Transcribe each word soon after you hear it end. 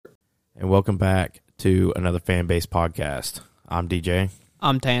and welcome back to another fan-based podcast. I'm DJ.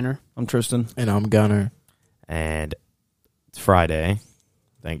 I'm Tanner. I'm Tristan. And I'm Gunner. And it's Friday,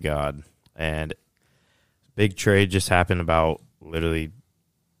 thank God. And big trade just happened about literally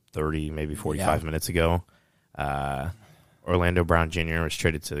 30, maybe 45 minutes ago. Orlando Brown Jr. was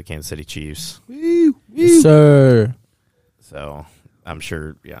traded to the Kansas City Chiefs. Woo, yes, sir. So I'm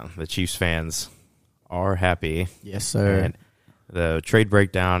sure, the Chiefs fans are happy. Yes, sir. And the trade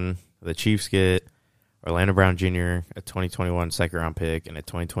breakdown, the Chiefs get Orlando Brown Jr., a 2021 second-round pick, and a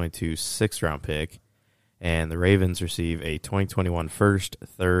 2022 sixth-round pick. And the Ravens receive a 2021 first,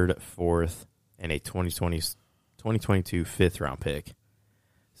 third, fourth, and a 2022 fifth-round pick.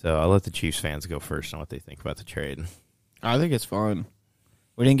 So I'll let the Chiefs fans go first on what they think about the trade. I think it's fine.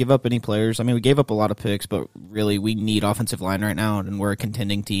 We didn't give up any players. I mean, we gave up a lot of picks, but really we need offensive line right now, and we're a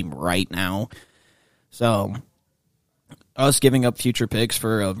contending team right now. So us giving up future picks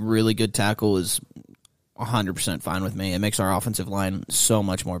for a really good tackle is 100% fine with me. It makes our offensive line so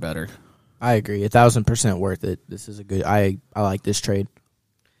much more better. I agree. 1,000% worth it. This is a good. I like this trade.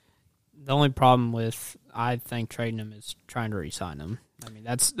 The only problem with I think trading him is trying to re-sign him. I mean,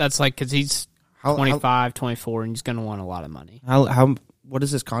 that's like because he's 25, 24, and he's going to want a lot of money. What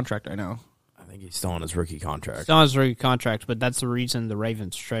is his contract right now? I think he's still on his rookie contract. Still on his rookie contract, but that's the reason the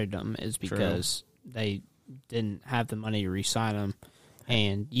Ravens traded him is because they didn't have the money to re-sign him.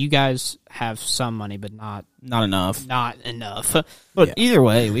 And you guys have some money, but not enough. Not enough. But either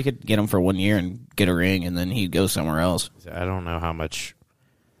way, we could get him for 1 year and get a ring, and then he'd go somewhere else. I don't know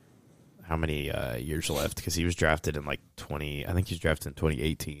how many years left because he was drafted in I think he was drafted in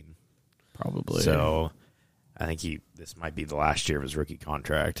 2018. Probably. So I think this might be the last year of his rookie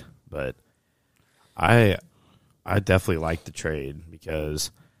contract. But I definitely like the trade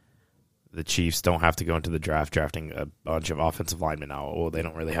because the Chiefs don't have to go into the draft drafting a bunch of offensive linemen now. Well, they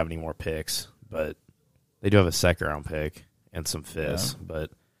don't really have any more picks, but they do have a second-round pick and some fifths. Yeah.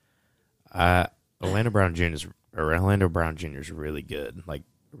 But Orlando Brown Jr. is really good,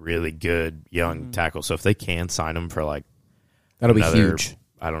 really good young tackle. So if they can sign him for that'll be huge.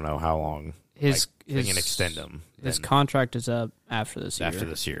 I don't know how long. They can extend him. His contract is up after this year. After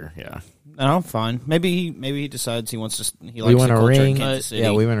this year, yeah. And I'm fine. Maybe he decides he wants to. He likes we win the a culture ring. in Kansas City.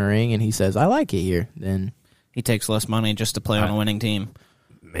 Yeah, we win a ring, and he says, "I like it here." Then he takes less money just to play on a winning team.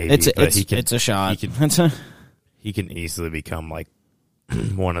 Maybe it's a shot. He can easily become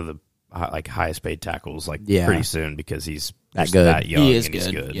one of the highest paid tackles pretty soon because he's that good. That young he is and he's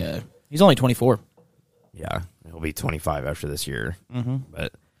good. Yeah, he's only 24. Yeah, he'll be 25 after this year. Mm-hmm.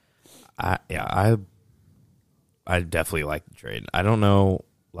 But I definitely like the trade. I don't know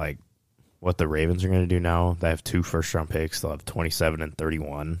what the Ravens are going to do now. They have 2 first-round picks. They'll have 27 and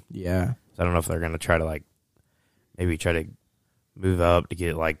 31. Yeah. So I don't know if they're going to try to maybe try to move up to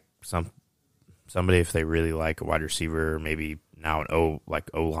get somebody if they really like a wide receiver, or maybe now an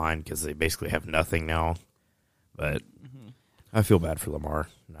O-line because they basically have nothing now. But I feel bad for Lamar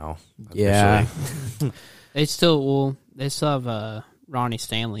now. Yeah. They still have Ronnie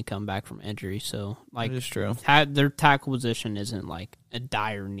Stanley come back from injury, so that is true. Their tackle position isn't a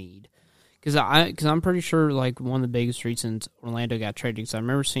dire need. Because I'm pretty sure one of the biggest reasons Orlando got traded. Because I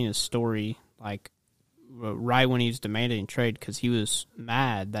remember seeing a story right when he was demanding trade because he was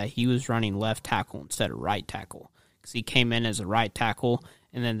mad that he was running left tackle instead of right tackle. Because he came in as a right tackle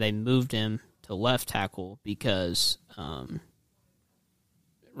and then they moved him to left tackle because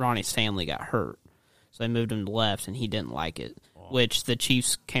Ronnie Stanley got hurt. So they moved him to left, and he didn't like it, which the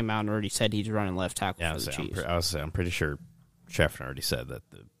Chiefs came out and already said he's running left tackle for the Chiefs. I'm pretty sure Schefter already said that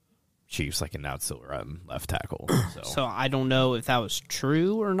the Chiefs can now still run left tackle. So I don't know if that was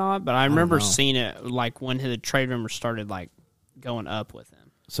true or not, but I remember seeing it when the trade rumors started going up with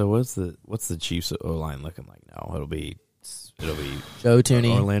him. So what's the Chiefs O-line looking like now? It'll be Joe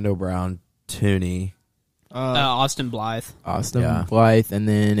Tooney, Orlando Brown, Tooney. Austin Blythe. Blythe, and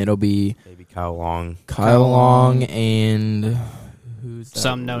then it'll be maybe Kyle Long. And who's that?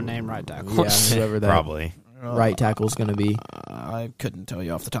 Some no-name right tackle. Yeah, whoever that probably right tackle's going to be. I couldn't tell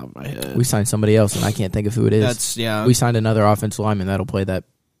you off the top of my head. We signed somebody else, and I can't think of who it is. We signed another offensive lineman that'll play that.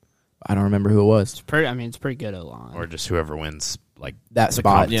 I don't remember who it was. It's pretty good O-line. Or just whoever wins that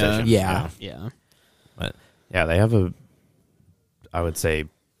spot. Yeah. But they have I would say,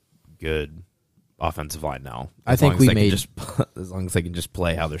 good offensive line now. I think we made as long as they can just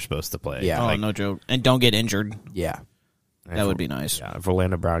play how they're supposed to play. Yeah, no joke, and don't get injured. Yeah, that would be nice. Yeah, if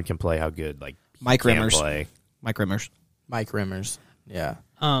Orlando Brown can play how good Mike Rimmers. Mike Rimmers. Yeah.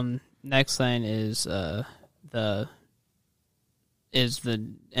 Next thing is the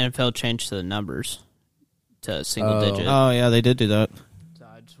NFL changed the numbers to single digit. Oh yeah, they did do that. So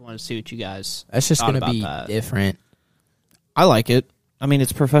I just wanted to see what you guys. That's just going to be different. I like it. I mean,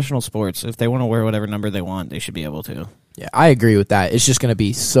 it's professional sports. If they want to wear whatever number they want, they should be able to. Yeah, I agree with that. It's just going to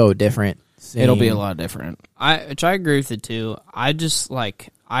be so different. It'll be a lot different. Which I agree with it too. I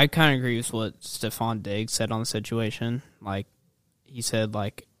kind of agree with what Stephon Diggs said on the situation. Like, he said,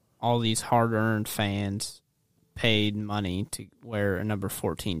 like, all these hard-earned fans paid money to wear a number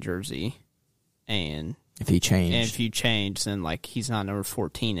 14 jersey, and if you change, then, like, he's not number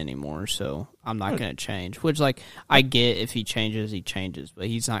 14 anymore, so I'm not going to change. Which, like, I get if he changes, he changes, but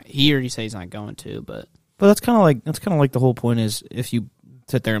he's not. He already said he's not going to. But that's kind of like the whole point is if you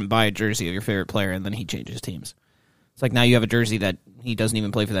sit there and buy a jersey of your favorite player and then he changes teams, it's like now you have a jersey that he doesn't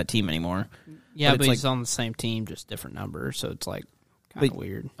even play for that team anymore. Yeah, but he's on the same team, just different numbers, so it's like kind of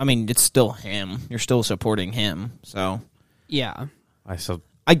weird. I mean, it's still him. You're still supporting him, so yeah.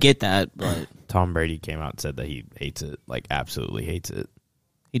 I get that, but Tom Brady came out and said that he hates it, like absolutely hates it.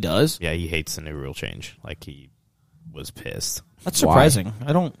 He does? Yeah, he hates the new rule change. Like, he was pissed. That's surprising. Why?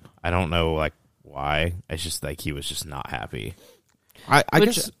 I don't know, like, why. It's just like he was just not happy. I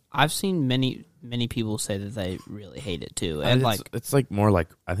guess I've seen many people say that they really hate it too, and like it's like more like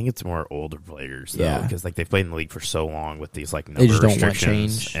I think it's more older players, though, because like they've played in the league for so long with these like number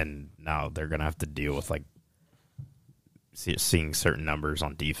restrictions, and now they're gonna have to deal with like seeing certain numbers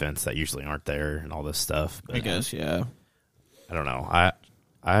on defense that usually aren't there and all this stuff. But, I guess, yeah. I don't know.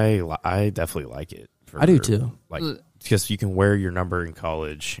 I definitely like it. I do too. Like, because you can wear your number in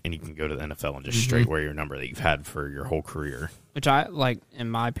college and you can go to the NFL and just straight wear your number that you've had for your whole career. Which I like,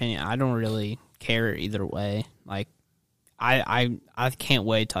 in my opinion, I don't really care either way. Like, I can't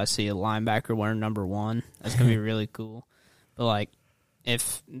wait till I see a linebacker wearing number 1. That's gonna be really cool. But like,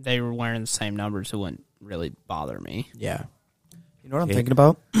 if they were wearing the same numbers, it wouldn't really bother me. Yeah. You know what I'm thinking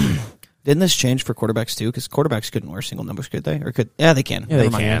about? Didn't this change for quarterbacks too? Because quarterbacks couldn't wear single numbers, could they? Or could? Yeah, they can. Yeah, they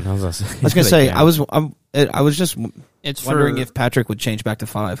can. I was gonna say I was just wondering if Patrick would change back to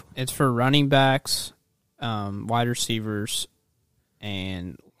 5. It's for running backs, wide receivers,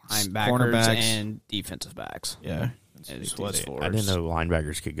 and linebackers and defensive backs. Yeah, it's what's for. I didn't know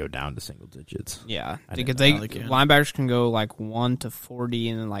linebackers could go down to single digits. Yeah, because linebackers can go like 1 to 40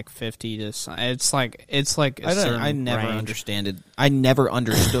 and then like 50 to. It's like I never understood. I never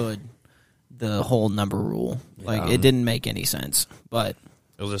understood the whole number rule. Like, it didn't make any sense. But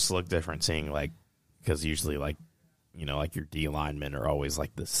it'll just look different seeing, like, because usually, like, you know, like your D linemen are always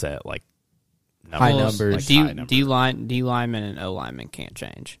like the set, like, high numbers. Like D linemen and O linemen can't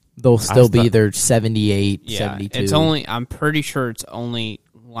change. They'll still be either 78, 72. I'm pretty sure it's only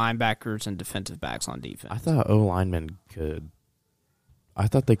linebackers and defensive backs on defense. I thought O linemen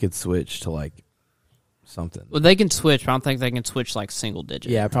they could switch to, like, something. Well, they can switch, but I don't think they can switch like single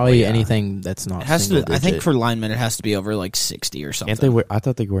digit. Yeah, probably anything that's not single digit. I think for linemen it has to be over like 60 or something. Can't they I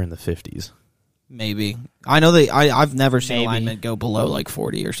thought they were in the 50s. Maybe. I know I've never seen a lineman go below like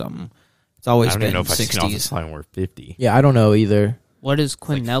 40 or something. It's always been 60s. I don't know if I've seen offensive line wear 50. Yeah, I don't know either. What does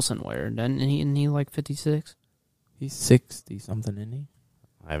Quinn Nelson wear? Isn't he like 56? He's 60 something, isn't he?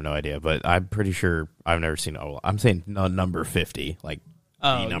 I have no idea, but I'm pretty sure I've never seen. I'm saying number 50, like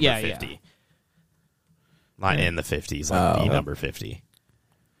the number 50. Yeah. Not in the 50s, like the number 50.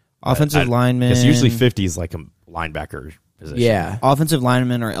 Offensive linemen. Because usually 50 is like a linebacker position. Yeah. Offensive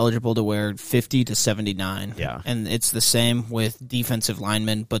linemen are eligible to wear 50 to 79. Yeah. And it's the same with defensive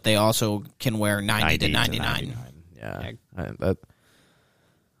linemen, but they also can wear 90 to 99. Yeah.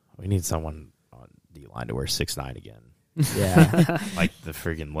 We need someone on D-line to wear 6'9" again. Yeah. Like the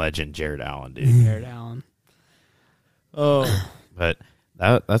freaking legend Jared Allen, dude. Jared Allen. Oh. But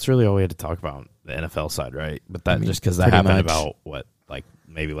that's really all we had to talk about. The NFL side, right? But that just because that happened about like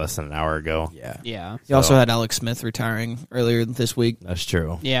maybe less than an hour ago. Yeah. You also had Alex Smith retiring earlier this week. That's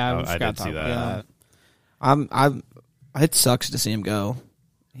true. Yeah, I did see that. It sucks to see him go.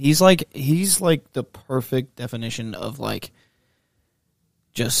 He's like the perfect definition of like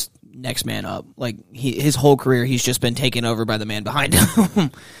just next man up. Like his whole career, he's just been taken over by the man behind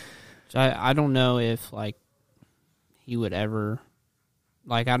him. So I don't know if like he would ever.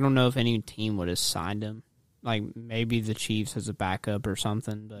 Like, I don't know if any team would have signed him. Like, maybe the Chiefs as a backup or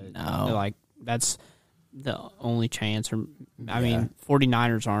something, but no. Like, that's the only chance. Or I mean,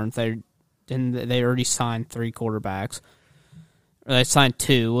 49ers aren't. They already signed 3 quarterbacks. Or they signed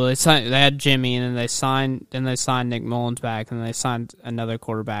 2. Well, they had Jimmy, and then they signed Nick Mullins back, and then they signed another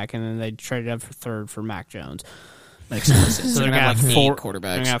quarterback, and then they traded up for 3rd for Mac Jones. Makes sense. So they're going to have 4 quarterbacks.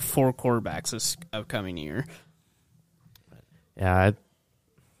 They're going to have 4 quarterbacks this upcoming year. Yeah,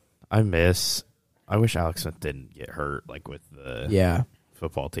 I wish Alex Smith didn't get hurt, like with the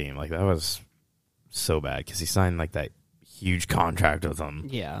football team. Like, that was so bad because he signed like that huge contract with him.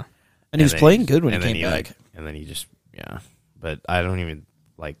 Yeah. And he was playing good when he came back. And then he just, But I don't even,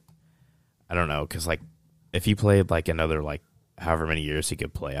 like, I don't know, because, like, if he played, like, another, like, however many years he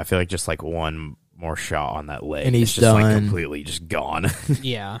could play, I feel like just, like, one more shot on that leg, and he's just done. Like completely just gone.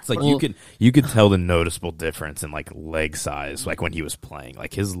 Yeah, it's like you could tell the noticeable difference in like leg size, like when he was playing.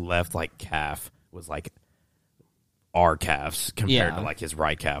 Like his left like calf was like our calves compared to like his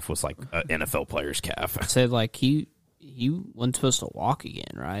right calf was like an NFL player's calf. So like he wasn't supposed to walk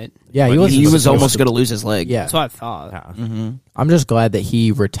again, right? Yeah, he was almost going to lose his leg. Yeah, that's what I thought. Yeah. Mm-hmm. I'm just glad that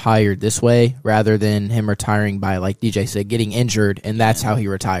he retired this way rather than him retiring by, like DJ said, getting injured, and that's how he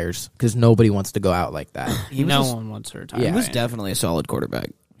retires, because nobody wants to go out like that. No one wants to retire. He was definitely a solid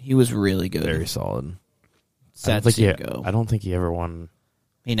quarterback. He was really good. Very solid. Sad to see him go. I don't think he ever won.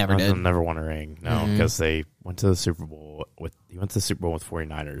 He never did. Never won a ring. No, because they went to the Super Bowl he went to the Super Bowl with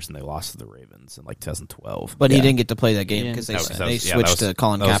 49ers and they lost to the Ravens in like 2012. But he didn't get to play that game because they switched to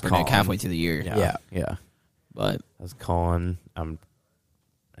Colin Kaepernick Colin. halfway through the year. Yeah. But that was Colin. And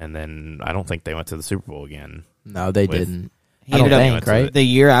then I don't think they went to the Super Bowl again. No, they didn't. He ended up, right? The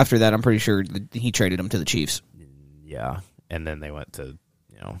year after that, I'm pretty sure he traded him to the Chiefs. Yeah, and then they went to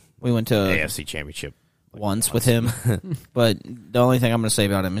we went to AFC Championship once with him. But the only thing I'm going to say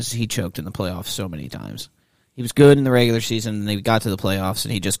about him is he choked in the playoffs so many times. He was good in the regular season, and they got to the playoffs,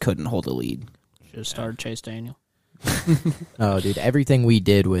 and he just couldn't hold the lead. Should have started Chase Daniel. Oh, dude, everything we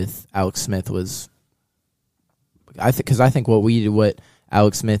did with Alex Smith was, I think what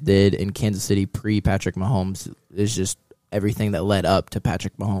Alex Smith did in Kansas City pre Patrick Mahomes is just everything that led up to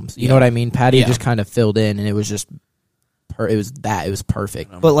Patrick Mahomes. You know what I mean? Patty just kind of filled in, and it was just. It was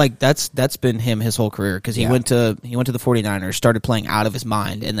perfect. But like that's been him his whole career, because he went to the 49ers, started playing out of his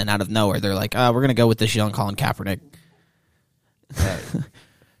mind, and then out of nowhere they're like, we're going to go with this young Colin Kaepernick.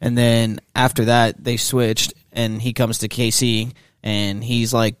 And then after that they switched, and he comes to KC and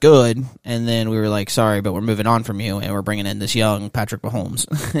he's like good, and then we were like, sorry, but we're moving on from you and we're bringing in this young Patrick Mahomes.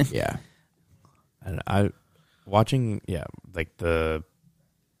 Yeah. And I watching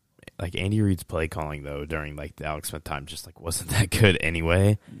like Andy Reid's play calling though during like the Alex Smith time just like wasn't that good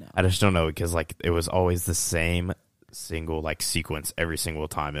anyway. No. I just don't know, because like it was always the same single like sequence every single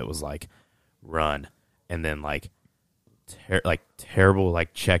time. It was like run and then like terrible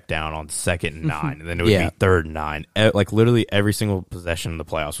like check down on 2nd and 9, and then it would be 3rd and 9. Like literally every single possession in the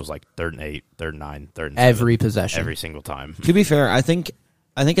playoffs was like 3rd and 8, 3rd and 9, 3rd and 7. Every possession, every single time. To be fair, I think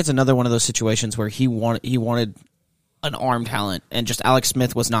it's another one of those situations where he wanted an arm talent, and just Alex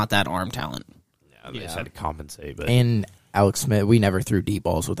Smith was not that arm talent. Yeah, they just had to compensate. But and Alex Smith, we never threw deep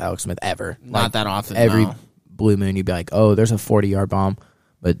balls with Alex Smith ever. Not that often. Every blue moon, you'd be like, "Oh, there's a 40-yard bomb,"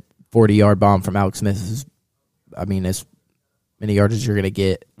 but 40-yard bomb from Alex Smith is, as many yards as you're going to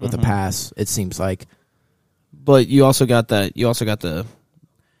get with a pass. It seems like. But you also got that. You also got that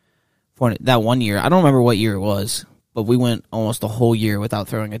 1 year. I don't remember what year it was, but we went almost the whole year without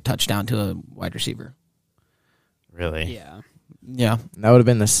throwing a touchdown to a wide receiver. Really? Yeah. That would have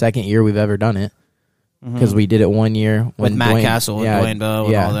been the second year we've ever done it, because we did it 1 year with Matt Castle and Dwayne Bowe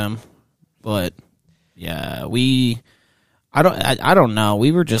and all them. But yeah, I don't know.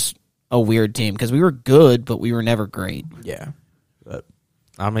 We were just a weird team because we were good, but we were never great. Yeah. But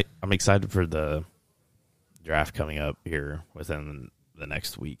I'm excited for the draft coming up here within the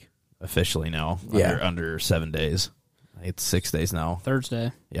next week. Officially now. Under 7 days. I think it's 6 days now.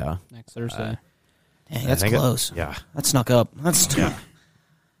 Thursday. Yeah. Next Thursday. Dang, that's close. That snuck up.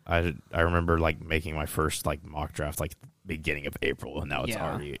 I remember like making my first like mock draft like beginning of April, and now it's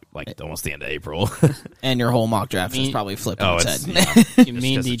already like almost the end of April. And your whole mock draft is probably flipped on its head.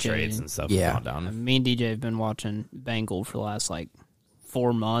 Me and DJ trades and stuff. Have gone down. Me and DJ have been watching Bengal for the last like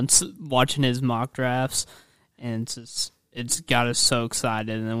 4 months, watching his mock drafts, and it's got us so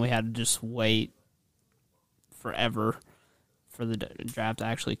excited, and then we had to just wait forever for the draft to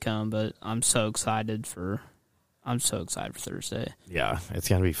actually come. But I'm so excited for Thursday. Yeah, it's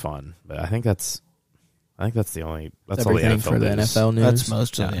gonna be fun. But I think that's the only all the everything NFL for the news. NFL news. That's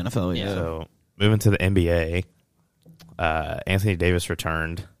most of the NFL. Yeah. So moving to the NBA, Anthony Davis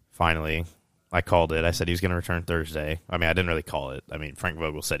returned finally. I called it. I said he was going to return Thursday. I mean, I didn't really call it. I mean, Frank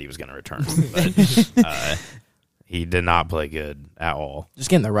Vogel said he was going to return, but he did not play good at all. Just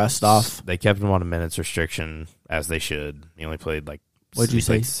getting the rust off. They kept him on a minutes restriction, as they should. He only played like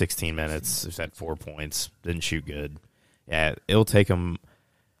 16 minutes. He had 4 points. Didn't shoot good. Yeah, it'll take him.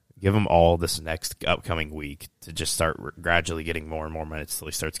 Give him all this next upcoming week to just start gradually getting more and more minutes till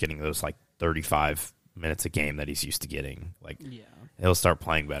he starts getting those like 35 minutes a game that he's used to getting. Like, he'll start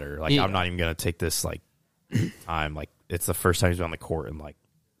playing better. Like, I'm not even going to take this like time. Like, it's the first time he's been on the court in like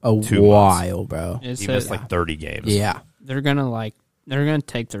a 2 while, months. bro. He missed like 30 games. Yeah. they're gonna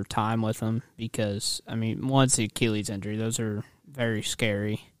take their time with him because I mean, once the Achilles injury, those are very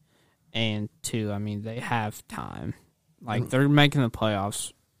scary, and two, I mean, they have time. Like they're making the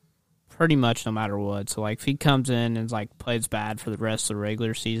playoffs pretty much no matter what. So like if he comes in and like plays bad for the rest of the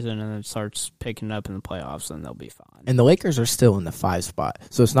regular season and then starts picking up in the playoffs, then they'll be fine. And the Lakers are still in the 5 spot,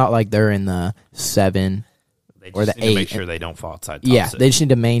 so it's not like they're in the 7 They or just the need to 8. make sure they don't fall outside top Yeah, 6. they just need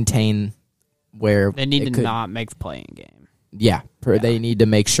to maintain where They need it to could- not make the play-in game. Yeah, they need to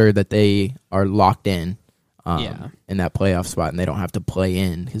make sure that they are locked in. Yeah. In that playoff spot, and they don't have to play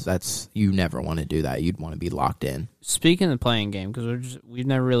in because you never want to do that. You'd want to be locked in. Speaking of the playing game, because we've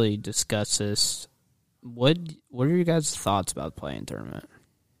never really discussed this, what are your guys' thoughts about the playing tournament?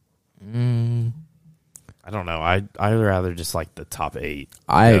 I don't know. I'd rather just like the top 8.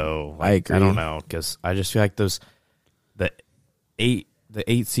 I go. Like, agree. I don't know because I just feel like the 8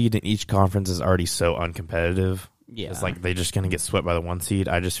 seed in each conference is already so uncompetitive. Yeah. It's like they're just gonna get swept by the 1 seed.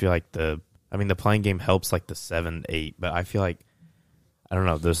 I just feel like the playing game helps like the 7, 8, but I feel like I don't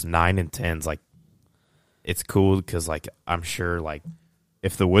know, those 9 and 10s, like it's cool because like I'm sure like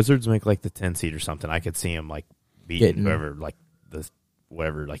if the Wizards make like the 10 seed or something, I could see them like beating whoever like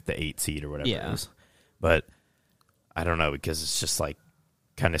the 8 seed or whatever it is. But I don't know because it's just like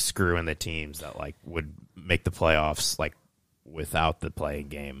kind of screwing the teams that like would make the playoffs like without the playing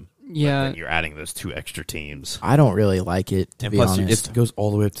game. Yeah. But then you're adding those 2 extra teams. I don't really like it, to And be plus, honest. it goes all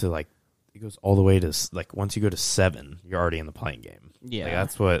the way up to like once you go to 7, you're already in the playing game. Yeah. Like,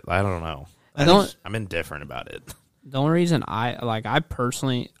 that's what I don't know. I'm indifferent about it. The only reason I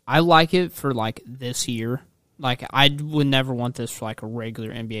personally like it for like this year. Like I would never want this for like a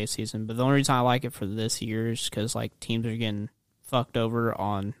regular NBA season, but the only reason I like it for this year is because like teams are getting fucked over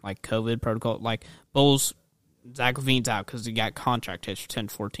on like COVID protocol. Like Bulls, Zach LaVine's out because he got contract hits for 10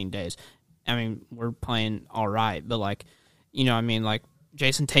 to 14 days. I mean, we're playing all right, but like, you know, I mean, like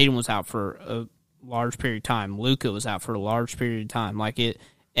Jason Tatum was out for a large period of time. Luka was out for a large period of time. Like it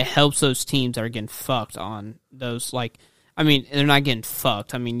helps those teams that are getting fucked on those. Like, I mean, they're not getting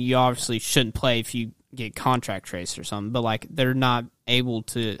fucked. I mean, you obviously shouldn't play if you get contract traced or something, but like they're not able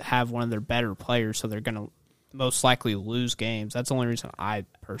to have one of their better players, so they're gonna most likely lose games. That's the only reason I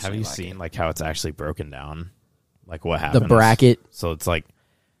personally Have you like seen it. like how it's actually broken down? Like what happens? The bracket. So it's like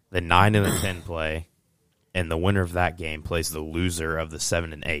the 9 and the 10 play, and the winner of that game plays the loser of the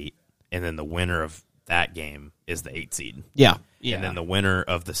 7 and 8, and then the winner of that game is the 8 seed. Yeah. Yeah. And then the winner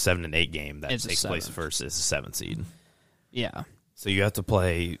of the 7 and 8 game that Is the takes place 7th. first is the 7 seed. Yeah. So you have to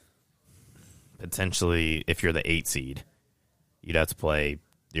play potentially, if you're the 8 seed, you'd have to play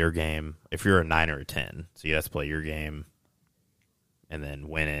your game. If you're a 9 or a 10, so you have to play your game and then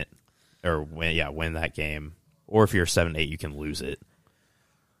win it, or win that game. Or if you're a 7-8, you can lose it.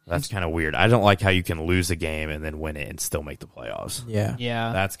 That's kind of weird. I don't like how you can lose a game and then win it and still make the playoffs. Yeah.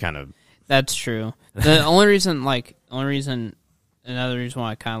 Yeah. That's kind of That's true. The another reason why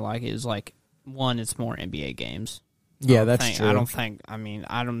I kind of like it is like, one, it's more NBA games. Yeah, that's true.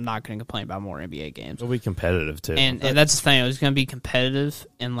 I'm not going to complain about more NBA games. it'll be competitive too. And that's the thing. It's going to be competitive,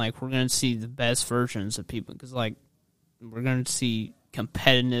 and like we're going to see the best versions of people because like we're going to see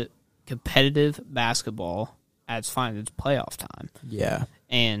competitive basketball at its finest. It's playoff time, Yeah.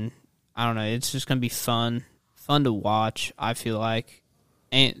 and I don't know. It's just going to be fun to watch. I feel like,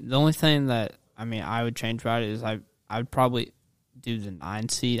 and the only thing that I would change about it is I would probably do the 9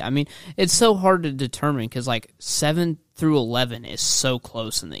 seed. I mean, it's so hard to determine because like 7 through 11 is so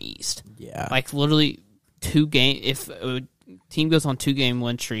close in the East. Yeah. Like literally 2 game. If a team goes on 2-game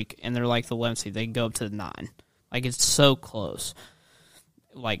win streak and they're like the 11th seed, they can go up to the 9. Like it's so close.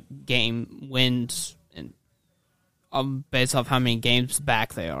 Like game wins and based off how many games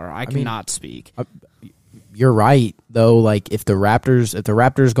back they are, I cannot speak. You're right though. Like if the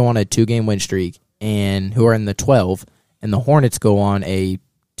Raptors go on a 2-game win streak and who are in the 12, and the Hornets go on a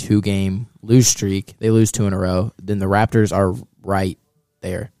 2-game lose streak, they lose 2 in a row, then the Raptors are right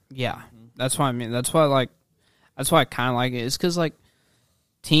there. Yeah, that's why That's why I kind of like it. It's because like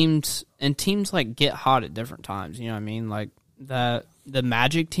teams like get hot at different times. You know what I mean? Like the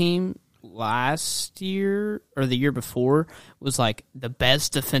Magic team last year or the year before was like the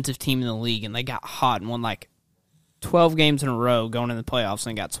best defensive team in the league, and they got hot and won like 12 games in a row going in the playoffs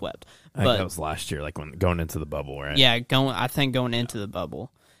and got swept. I think that was last year, like when going into the bubble, right? Yeah, going into the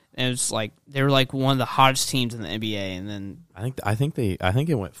bubble. And it was like they were like one of the hottest teams in the NBA, and then I think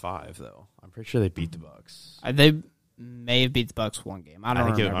it went 5 though. I'm pretty sure they beat the Bucks. they may have beat the Bucks 1 game. I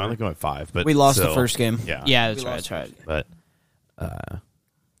don't remember. I think it went 5, but We lost the still, first game. Yeah, Yeah, that's right. That's right. But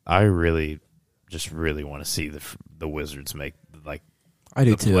I really want to see the Wizards make like I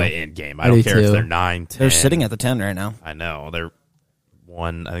do the too. play-in game. I I don't do care if too. they're 9-10. They're sitting at the 10 right now. I know they're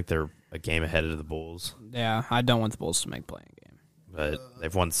one. I think they're a game ahead of the Bulls, Yeah, I don't want the Bulls to make playing game. but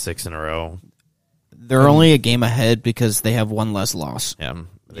they've won 6 in a row. They're only a game ahead because they have one less loss. Yeah,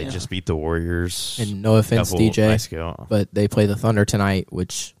 they Yeah. just beat the Warriors. And no offense, couple DJ, nights ago. but they play the Thunder tonight,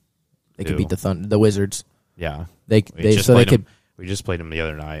 which they could Who? beat the Wizards. Yeah, They we just so they played could. them. We just played them the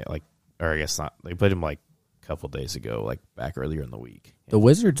other night, or I guess not. They played them like a couple days ago, like back earlier in the week. The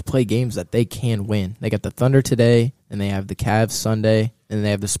Wizards play games that they can win. They got the Thunder today, and they have the Cavs Sunday, and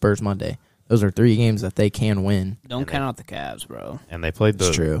they have the Spurs Monday. Those are 3 games that they can win. Don't count out the Cavs, bro. And they played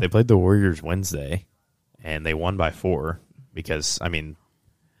It's true. They played the Warriors Wednesday, and they won by 4 because I mean,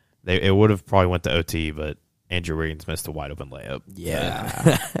 it would have probably went to OT, but Andrew Wiggins missed a wide open layup.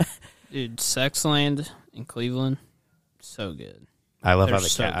 Yeah, Dude, Sexland in Cleveland, so good. I love They're how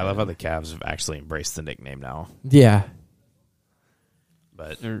so I love how good. the Cavs have actually embraced the nickname now, yeah.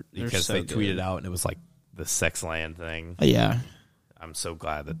 but They're because so they good. tweeted out and it was like the Sexland thing. Yeah. I'm so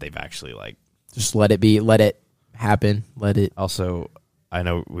glad that they've actually like. Just let it be. Let it happen. Let it. Also, I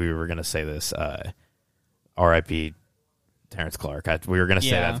know we were gonna say this. R.I.P. Terrence Clark. We were gonna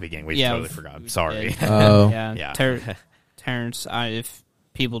say that at the beginning. We totally forgot. we Sorry. did. Oh. Yeah, Yeah. Terrence. If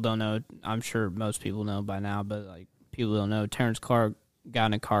people don't know, I'm sure most people know by now, but like people don't know, Terrence Clark got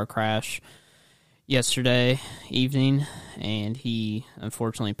in a car crash yesterday evening, and he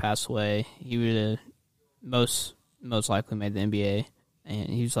unfortunately passed away. He would have most likely made the NBA, and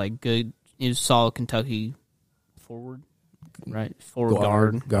he was like good. He was a solid Kentucky forward, right?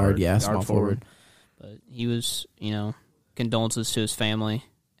 Forward guard, yeah, small forward. But he was, condolences to his family,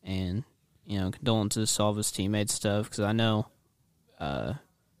 and condolences to all of his teammates stuff. Because I know,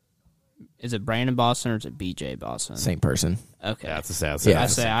 is it Brandon Boston or is it BJ Boston? Same person. Okay. Yeah, it's the same. Yeah.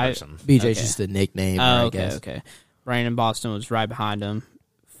 It's the same person. BJ's Okay. just a nickname. Oh, I okay, guess. okay. Brandon Boston was right behind him.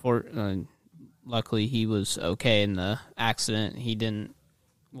 Luckily, he was okay in the accident. He didn't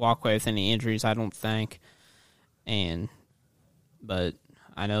walk away with any injuries, I don't think. But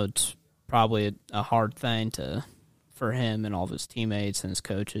I know it's probably a hard thing for him and all of his teammates and his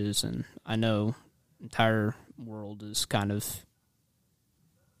coaches. And I know the entire world is kind of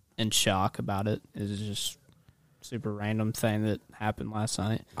in shock about it. It's just super random thing that happened last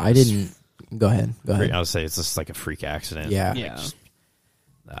night. I didn't. Go ahead. Go ahead. I would say it's just like a freak accident. Yeah. Like, Yeah. just,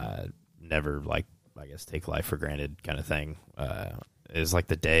 never I guess take life for granted kind of thing. It was like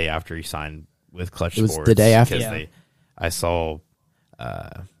the day after he signed with Clutch It was Sports. the day after. because I saw,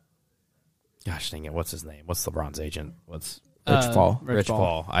 gosh dang it, what's his name? What's LeBron's agent? What's Rich Paul. Rich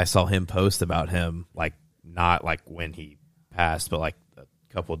Paul? I saw him post about him, like not like when he passed, but like a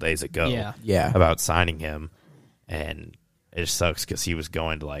couple of days ago. Yeah. Yeah. About signing him, and it just sucks because he was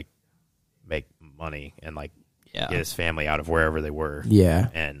going to like make money and like Yeah. get his family out of wherever they were, Yeah.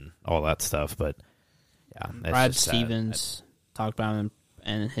 and all that stuff. But yeah, it's Brad just sad. Stevens talked about him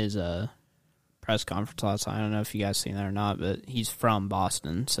in his press conference last night. I don't know if you guys seen that or not, but he's from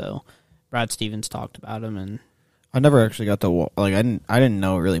Boston, so Brad Stevens talked about him, and I never actually got to I didn't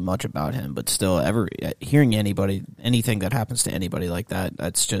know really much about him, but still, hearing anything that happens to anybody like that,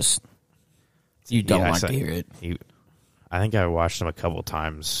 that's just you don't Yeah, like to hear it. I think I watched him a couple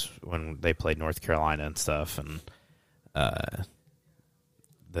times when they played North Carolina and stuff, and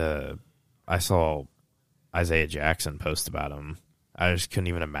I saw Isaiah Jackson post about him. I just couldn't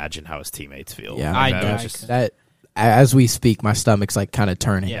even imagine how his teammates feel. Yeah. Like, I that know. was just- That as we speak, my stomach's like kind of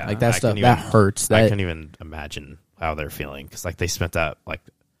turning. Yeah. Like that I stuff couldn't that even- hurts. I That couldn't even imagine how they're feeling because like they spent that like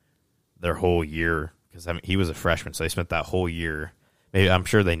their whole year because I mean he was a freshman, so they spent that whole year. Maybe I'm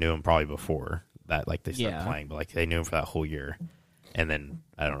sure they knew him probably before that like they started Yeah. playing, but like they knew him for that whole year, and then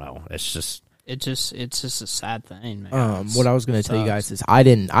I don't know. It's just it's just a sad thing, man. what I was going to tell you Sucks. guys is I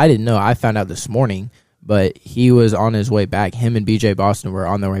didn't know. I found out this morning, but he was on his way back. Him and BJ Boston were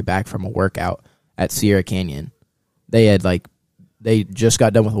on their way back from a workout at Sierra Canyon. They just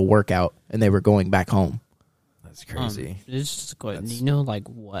got done with a workout and they were going back home. that's crazy. It's just a question. Do That's- you know like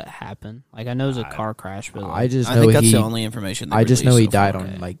what happened? Like I know it was a car crash, but I just I know think that's he. the only information. They I just know he released so died far.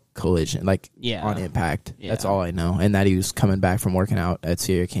 on like collision, like Yeah. on impact. Yeah. That's all I know, and that he was coming back from working out at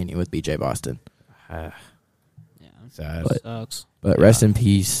Sierra Canyon with BJ Boston. yeah, Sad. But- sucks. But rest in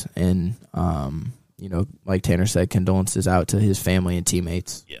peace, and like Tanner said, condolences out to his family and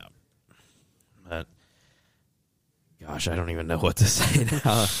teammates. Yeah. But gosh, I don't even know what to say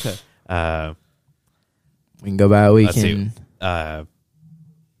now. We can go back. We Let's see. can.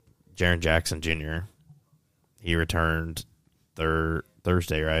 Jaren Jackson Jr. He returned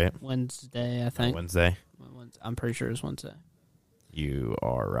Thursday, right? Wednesday, I think. Wednesday. I'm pretty sure it was Wednesday. You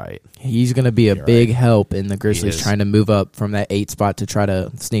are right. He's going to be a You're big right. help in the Grizzlies is. trying to move up from that 8 spot to try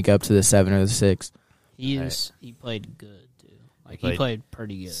to sneak up to the 7 or the 6. He Right. he played good too. Like He he played- played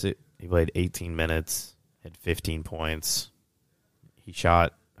pretty good. He played 18 minutes, had 15 points. He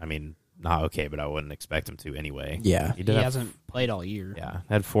shot, I mean, not okay, but I wouldn't expect him to anyway. Yeah. He He did have, hasn't played all year. yeah,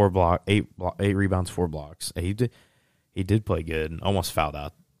 had 8 rebounds, 4 blocks. He did play good. Almost fouled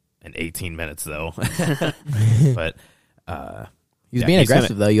out in 18 minutes though. But He's yeah, being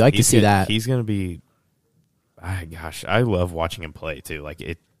aggressive, though. You like to he's see gonna- that. He's going to be. Gosh, I love watching him play too. Like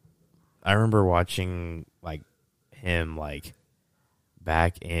it, I remember watching like him like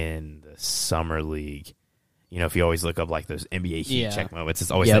back in the summer league. You know, if you always look up like those NBA heat Yeah. check moments,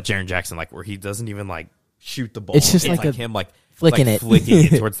 it's always Yep. that Jaren Jackson like where he doesn't even like shoot the ball. It's just like a him like flicking like it. flicking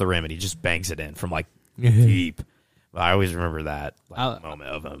it towards the rim, and he just bangs it in from like deep. But I always remember that moment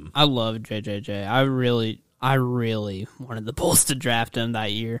of him. I love JJJ. I really wanted the Bulls to draft him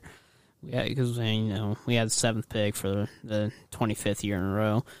that year. Yeah, because we had the 7th pick for the 25th year in a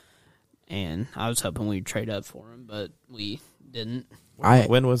row, and I was hoping we'd trade up for him, but we didn't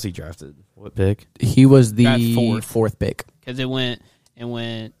When was he drafted? What pick? He was the Got fourth. 4th pick. because it went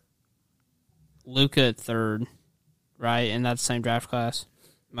Luka at 3rd, right? In that same draft class.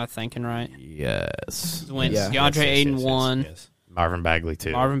 Am I thinking right? Yes. It went Yeah. DeAndre Ayton 1, Yes. Marvin Bagley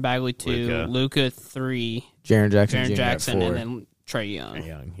 2. Marvin Bagley 2, Luka 3, Jaron Jackson Jaren Jr. Jackson, at 4. and then Trae Young. Trae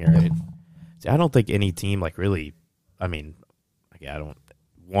Young. You're right. See, I don't think any team like really. I mean, I don't.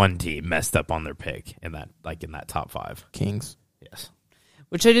 One team messed up on their pick in that top 5. Kings. Yes.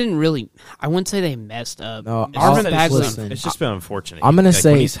 Which they didn't really. I wouldn't say they messed up. No, Marvin I'll- Bagley. listen. It's just been unfortunate. I'm gonna Like,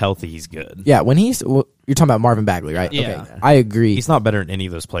 say- when he's healthy, he's good. Yeah, when you're talking about Marvin Bagley, right? Yeah. Okay, I agree. He's not better than any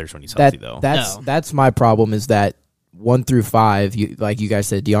of those players when he's healthy, though. No. That's my problem is that 1 through 5, like you guys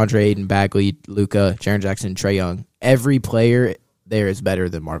said, DeAndre Ayton, Bagley, Luka, Jaron Jackson, Trae Young. Every player there is better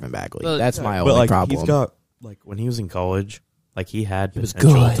than Marvin Bagley. But- That's my But only like problem. he's got like when he was in college, like he had was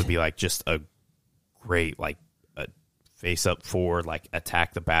potential good. to be like just a great like a face up forward, like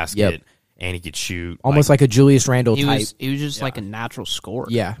attack the basket, Yep. and he could shoot Almost like a Julius Randle He type. was just like a natural scorer.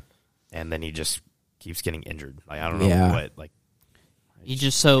 Yeah. and then he just keeps getting injured. Like I don't know Yeah. what like. He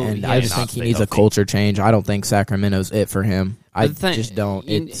just so. And he I has- just not think he stay needs a healthy. culture change. I don't think Sacramento's it for him. I the thing- just don't.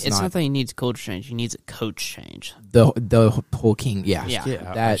 It's not not that he needs a culture change. He needs a coach change. the whole King. Yeah. Yeah.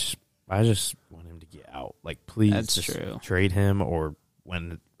 Yeah, That I just want him to get out. Like, please, That's just true. trade him, or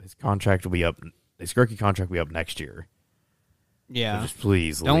when his contract will be up, his rookie contract will be up next year. Yeah. So just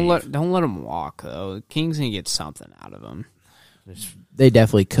please Don't leave. let him walk though. The Kings gonna get something out of him. Just- they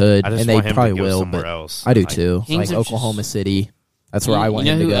definitely could, I just and they want him probably to go will. somewhere But else. I do Like, too. Kings Like are Oklahoma just- City. That's where I want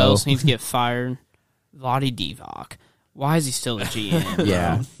you know him to who go. else needs to get fired? Vlade Divac. Why is he still the GM? bro?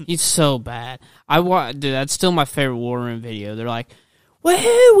 Yeah. He's so bad. Dude, that's still my favorite War Room video. They're like,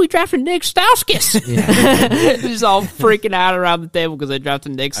 "Woohoo! We drafted Nick Stauskas." Just all freaking out around the table because they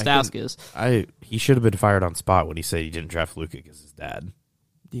drafted Nick I can- Stauskas. He should have been fired on spot when he said he didn't draft Luka because his dad.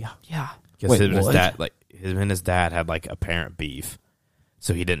 Yeah. Yeah, Because Wait, him and his what? dad, him and his dad had like apparent beef,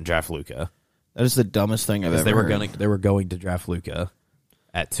 so he didn't draft Luka. That is the dumbest thing I've Because ever they were heard. they were going to draft Luka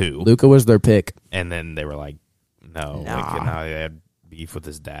at 2, Luka was their pick. and then they were like, no, Nah. like, now they had beef with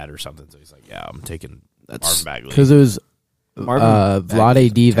his dad or something. So he's like, yeah, I'm taking Marvin Bagley. Because it was Marvin Vlade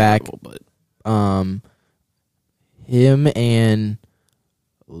Bagley's Divac, terrible, but him and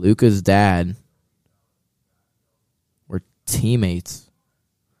Luka's dad were teammates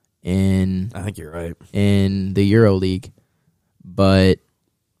in I think you're right. the Euro League, but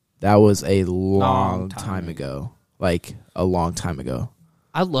that was a long Long time time ago. Like a long time ago.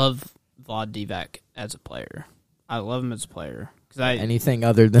 I love Vlad Divac as a player. I love him as a player because Anything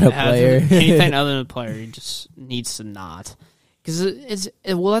other than a player. anything other than a player, he just needs to not. Because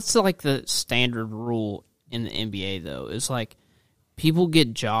that's like the standard rule in the NBA though. It's like people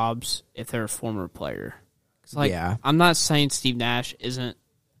get jobs if they're a former player. It's like Yeah. I'm not saying Steve Nash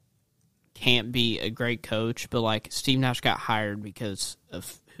can't be a great coach, but like Steve Nash got hired because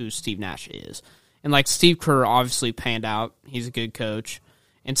of who Steve Nash is. And like Steve Kerr obviously panned out. He's a good coach.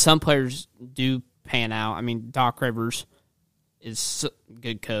 And some players do pan out. I mean, Doc Rivers is a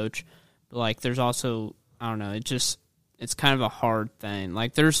good coach. But like there's also, I don't know, it's kind of a hard thing.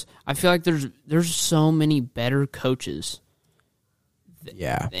 Like I feel like there's so many better coaches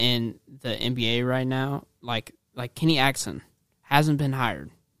Yeah. in the NBA right now. Like Kenny Atkinson hasn't been hired.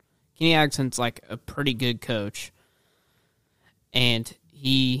 Kenny Atkinson's like a pretty good coach, and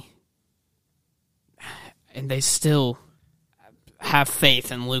they still have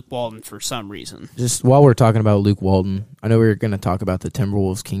faith in Luke Walton for some reason. Just while we're talking about Luke Walton, I know we were going to talk about the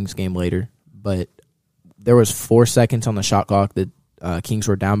Timberwolves Kings game later, but there was 4 seconds on the shot clock. The Kings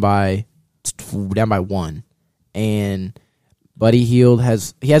were down by 1, and Buddy Hield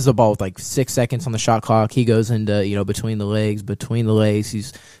has the ball with like 6 seconds on the shot clock. He goes into between the legs.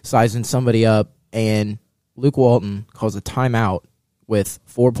 He's sizing somebody up, and Luke Walton calls a timeout with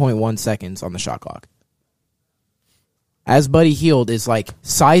 4.1 seconds on the shot clock. As Buddy Hield is like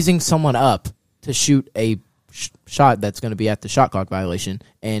sizing someone up to shoot a shot that's going to be at the shot clock violation,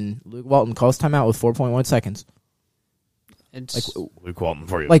 and Luke Walton calls timeout with 4.1 seconds. It's Luke Walton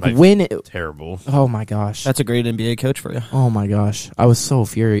for you. Like when terrible. Oh my gosh, That's a great NBA coach for you. oh my gosh, I was so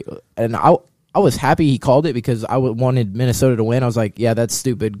furious, and I was happy he called it because I wanted Minnesota to win. I was like, yeah, that's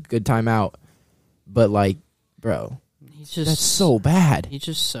stupid, good timeout, but like, bro, he's just that's so bad. He's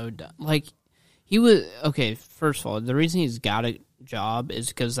just so dumb. Like he was okay. First of all, the reason he's got a job is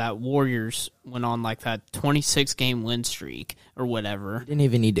because that Warriors went on like that 26-game win streak or whatever. They didn't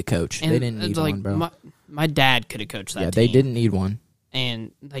even need to coach. And They didn't need like, one, bro. My dad could have coached that. Yeah, team. they didn't need one.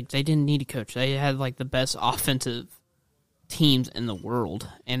 And like they didn't need a coach. They had like the best offensive teams in the world,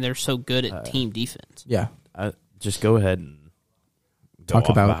 and they're so good at team defense. Yeah. Just go ahead and Talk off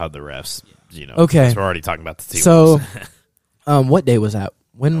about- how the refs. Okay. because we're already talking about the Steelers. So, what day was that?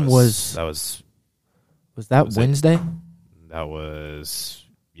 When was that was that was it? Wednesday? that was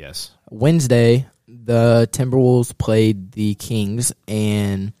yes. Wednesday, the Timberwolves played the Kings,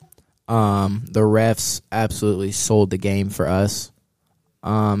 and the refs absolutely sold the game for us.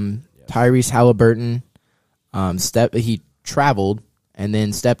 Tyrese Halliburton, he traveled and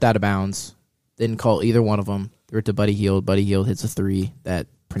then stepped out of bounds. Didn't call either one of them. Threw it to Buddy Hield. Buddy Hield hits a 3 that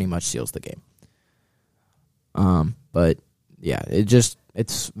pretty much seals the game. But yeah,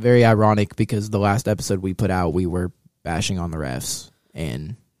 it's very ironic because the last episode we put out, we were bashing on the refs,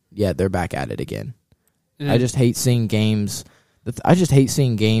 and yeah, they're back at it again. I just hate seeing games. I just hate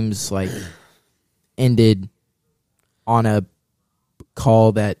seeing games like ended on a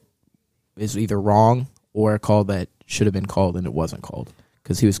call that is either wrong or a call that should have been called and it wasn't called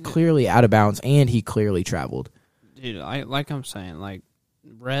because he was clearly out of bounds and he clearly traveled. Dude, I'm saying, like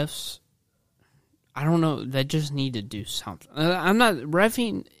refs, I don't know. They just need to do something.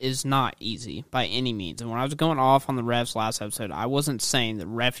 Reffing is not easy by any means. And when I was going off on the refs last episode, I wasn't saying that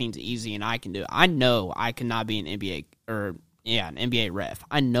reffing's easy and I can do it. I know I cannot be an NBA ref.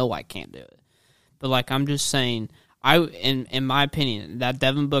 I know I can't do it. But like I'm just saying, in my opinion, that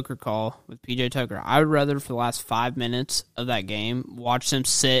Devin Booker call with PJ Tucker, I would rather for the last 5 minutes of that game watch them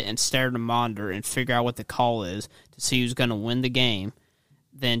sit and stare at a monitor and figure out what the call is to see who's going to win the game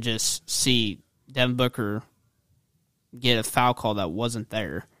than just see Devin Booker get a foul call that wasn't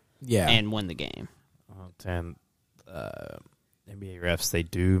there and win the game. And NBA refs, they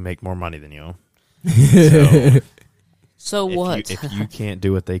do make more money than you. So what? If you can't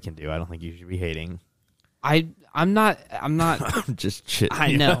do what they can do, I don't think you should be hating. I'm not I'm just shitting.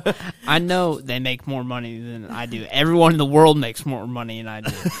 I know. I know they make more money than I do. Everyone in the world makes more money than I do.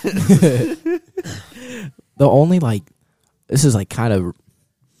 The only this is kind of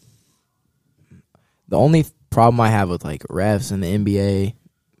the only problem I have with refs in the NBA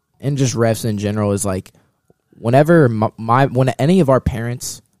and just refs in general is whenever when any of our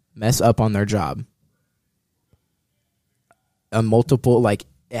parents mess up on their job, it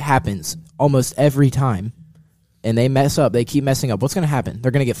happens almost every time, and they mess up, they keep messing up. What's going to happen?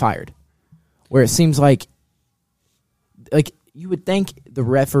 They're going to get fired. Where it seems like you would think the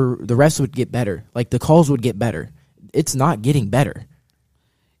refs would get better, the calls would get better. It's not getting better.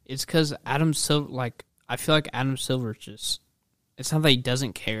 It's because Adam Silver, I feel like Adam Silver just, it's not that he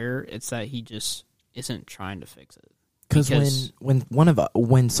doesn't care, it's that he just isn't trying to fix it. Because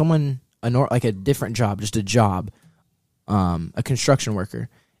when someone, a different job, just a job, a construction worker,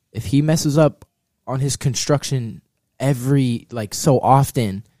 if he messes up on his construction every, so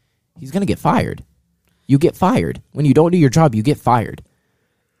often, he's going to get fired. You get fired. When you don't do your job, you get fired.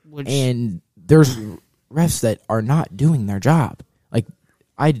 And there's refs that are not doing their job.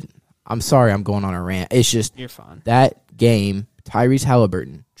 I'm sorry I'm going on a rant. It's just you're fine. That game, Tyrese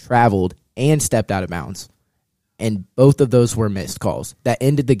Halliburton traveled and stepped out of bounds. And both of those were missed calls. That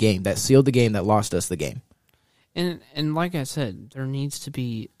ended the game. That sealed the game. That lost us the game. And like I said, there needs to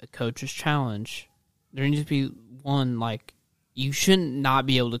be a coach's challenge. There needs to be one, you shouldn't not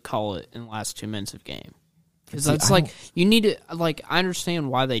be able to call it in the last 2 minutes of game. Because that's you need to, I understand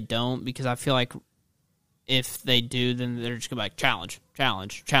why they don't, because I feel like if they do, then they're just going to be challenge.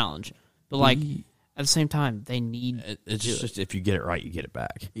 But, at the same time, they need it's just if you get it right, you get it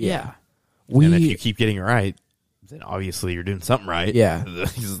back. Yeah. And if you keep getting it right, then obviously you're doing something right. Yeah.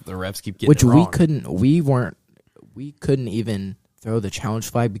 The refs keep getting it wrong. We couldn't even throw the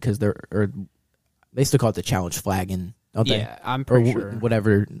challenge flag because they still call it the challenge flag in don't they? Yeah, I'm Or pretty sure.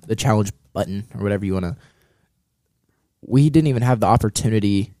 whatever, the challenge button or whatever you want to. We didn't even have the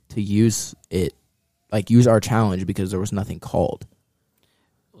opportunity to use it, like use our challenge because there was nothing called.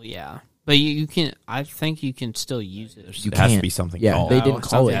 Yeah, but you can. I think you can still use it. You It has to can't. be something Yeah, called. they No, didn't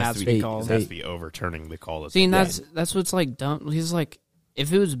call it. something has to be called. It has to be overturning the call. See, and that's what's like dumb. Because like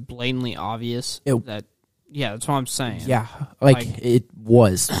if it was blatantly obvious It- that, yeah, that's what I'm saying. Yeah, like Like- it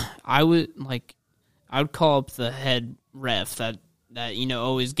was. I would call up the head ref that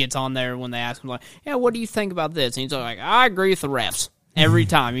always gets on there when they ask him like, yeah, what do you think about this? And he's like, I agree with the refs every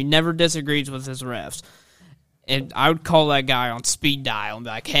time. He never disagrees with his refs. And I would call that guy on speed dial and be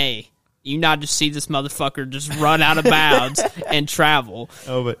like, hey, you not just see this motherfucker just run out of bounds and travel.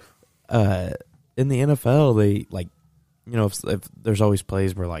 Oh, but in the NFL, they like, if there's always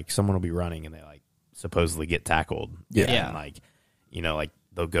plays where like someone will be running and they like supposedly get tackled. Yeah. Yeah. And like, like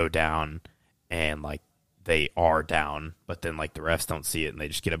they'll go down and like they are down, but then like the refs don't see it and they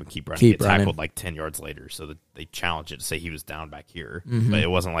just get up and keep running. Keep get running. tackled like 10 yards later, so that they challenge it to say he was down back here, but it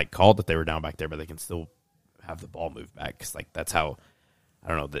wasn't like called that they were down back there, but they can still have the ball move back because like that's how I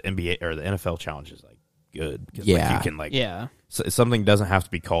don't know the NBA or the NFL challenge is like good because like, Yeah. you can like Yeah. something doesn't have to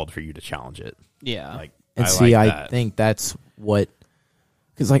be called for you to challenge it. Yeah. Like And I see, like I that. think that's what,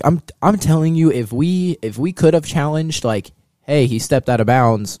 because like I'm telling you, if we could have challenged like, hey, he stepped out of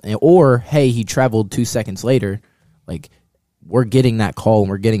bounds, or hey, he traveled 2 seconds later, like we're getting that call and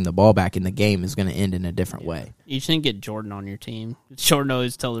we're getting the ball back, and the game is going to end in a different way. You shouldn't get Jordan on your team. Jordan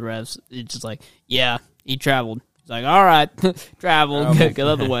always tell the refs, it's just like, yeah, he traveled. He's like, all right, traveled, get the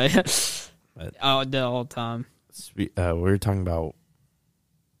other way. Oh, the whole time. We were talking about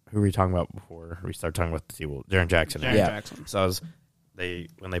who were we talking about before we started talking about the T-Wolves? Jaren Jackson. Jaren right? Yeah. Jackson. So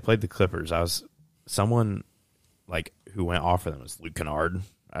when they played the Clippers, someone like who went off for them was Luke Kennard.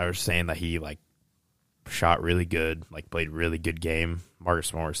 I was saying that he like shot really good, like played really good game.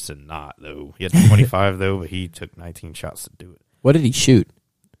 Marcus Morris did not though. He had 25 though, but he took 19 shots to do it. What did he shoot?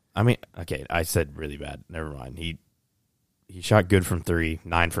 I mean, okay, I said really bad. Never mind. He shot good from 3,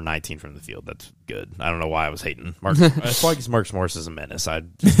 9 for 19 from the field. That's good. I don't know why I was hating. It's probably because Marcus Morris is a menace. I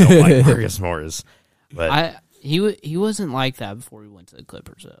just don't like Marcus Morris. But He wasn't like that before he went to the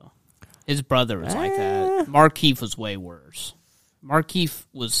Clippers, though. His brother was like that. Markeith was way worse. Markeith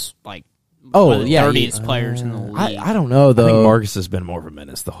was like one of the dirtiest players in the league. I don't know I think though. Marcus has been more of a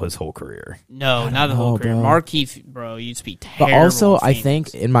menace his whole career. No, not the whole know, career. bro. Markeith, bro, used to be terrible. But also, in I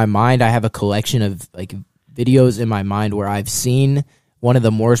Phoenix. think in my mind, I have a collection of like videos in my mind where I've seen one of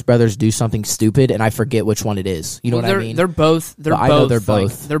the Morris brothers do something stupid, and I forget which one it is. You know what I mean? They're both. But I know they're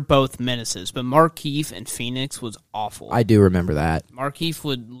both. They're both menaces. But Markeith in Phoenix was awful. I do remember that. Markeith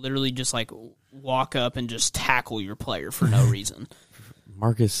would literally just like walk up and just tackle your player for no reason.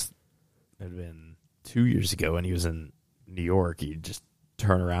 Marcus had been 2 years ago when he was in New York. He'd just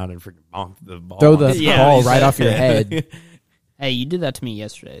turn around and freaking bonk the ball. Throw the Yeah, ball he right said- off your head. Hey, you did that to me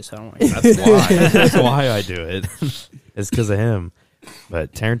yesterday, so I don't. Like That's why. That's why I do it. It's because of him.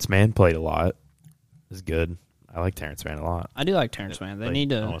 But Terrence Mann played a lot. It's good. I like Terrence Mann a lot. I do like Terrence Mann. They Played need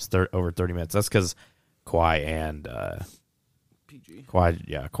to. almost over 30 minutes. That's because Kawhi and PG.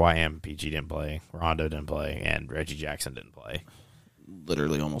 Kawhi and PG didn't play. Rondo didn't play, and Reggie Jackson didn't play.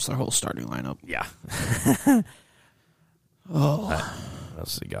 Literally almost our whole starting lineup. Yeah. Oh, What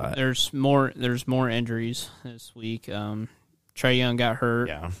else we got? There's more injuries this week. Trae Young got hurt.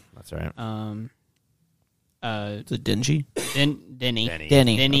 Yeah, that's right. is it Dingy? Denny. Denny.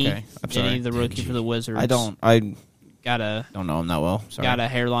 Okay. I'm Denny, sorry. the rookie for the Wizards. I don't got a know him that well. Sorry. got a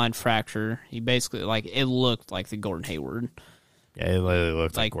hairline fracture. He basically it looked like the Gordon Hayward. Yeah, it literally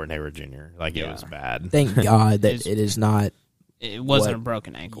looked like Like- Gordon Hayward Jr. Like it Yeah. was bad. Thank God that It's- it is not, It wasn't What? a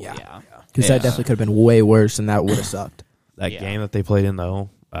broken ankle. Yeah. Yeah. because Yeah. that definitely could have been way worse, and that would have sucked. That Yeah. game that they played in though,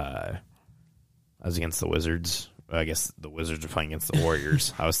 was against the Wizards. I guess the Wizards were playing against the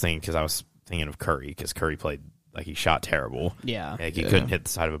Warriors. I was thinking of Curry because Curry played like he shot terrible. Yeah. Like he Yeah. couldn't hit the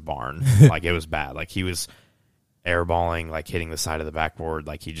side of a barn. Like it was bad. Like he was airballing, like hitting the side of the backboard.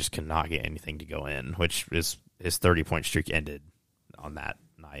 Like he just could not get anything to go in. Which is his 30-point streak ended on that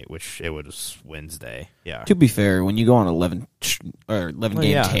night, which it was Wednesday. Yeah. To be fair, when you go on 11 game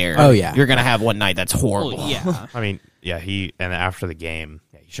yeah. tear, Oh, yeah. you're gonna have one night that's horrible. Well, yeah. I mean, yeah. And after the game,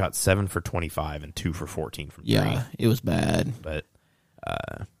 he shot 7 for 25 and 2 for 14 from three. Yeah, it was bad. But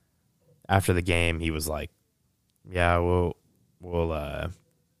after the game, he was like, "Yeah, we'll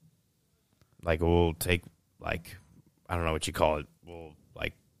take like I don't know what you call it. We'll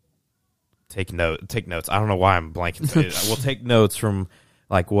like take notes. I don't know why I'm blanking. We'll take notes from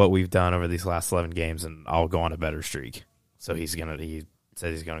like what we've done over these last 11 games, and I'll go on a better streak." So he says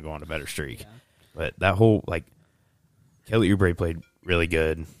he's gonna go on a better streak. Yeah. But that whole like Kelly Oubre played really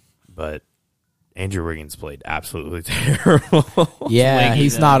good, but Andrew Wiggins played absolutely terrible. Yeah, Wiggy,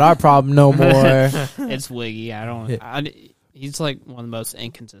 he's though. not our problem no more. It's Wiggy. He's like one of the most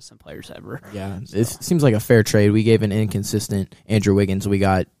inconsistent players ever. Yeah, it seems like a fair trade. We gave an inconsistent Andrew Wiggins. We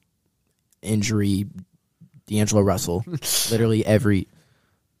got injury D'Angelo Russell. Literally every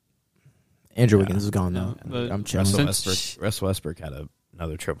Andrew Wiggins is gone though. but I'm chilling. Russell Westbrook had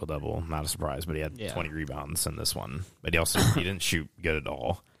another triple double. Not a surprise, but he had 20 rebounds in this one. But he didn't shoot good at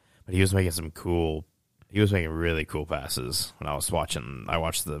all. But he was making really cool passes when I was watching. I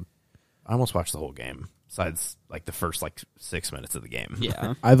almost watched the whole game. Besides, like the first 6 minutes of the game.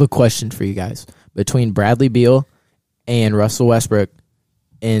 Yeah. I have a question for you guys. Between Bradley Beal and Russell Westbrook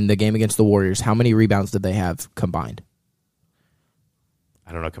in the game against the Warriors, how many rebounds did they have combined?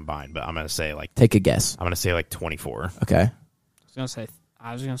 I don't know combined, but I'm gonna say Take a guess. 24. Okay.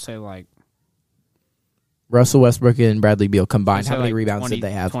 I was gonna say like Russell Westbrook and Bradley Beal combined, how I'd say, many like, rebounds 20, did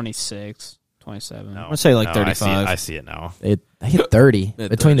they have? 26, 27. No, I'm gonna say like no, 35. I see it now. They hit 30 Hit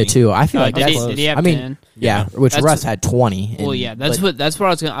between 30. the two. I feel like did, that's did he have I mean, 10? yeah, which That's- Russ had 20. Well, and- yeah, that's what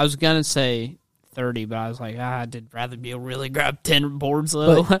I was gonna say 30, but I was like, did Bradley Beal really grab 10 boards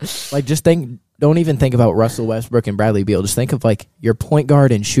though? Like, don't even think about Russell Westbrook and Bradley Beal. Just think of your point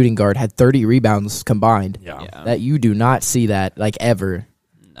guard and shooting guard had 30 rebounds combined. Yeah. Yeah. That you do not see that ever.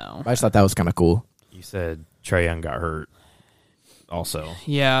 No. I just thought that was kind of cool. You said Trae Young got hurt. Also,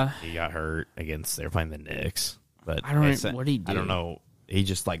 Yeah. he got hurt against. They're playing the Knicks, but I don't know what he did. I don't know. He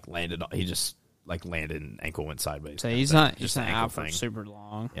just landed. He just landed and ankle went sideways. So he's not an ankle out for thing. super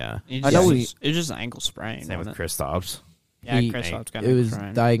long. Yeah. He I just, know it's just an ankle sprain. Same with wasn't it? Kristaps. Yeah, He- Kristaps got It an was ankle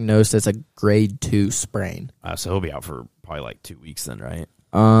sprain. diagnosed as a grade 2 sprain. So he'll be out for probably 2 weeks then, right?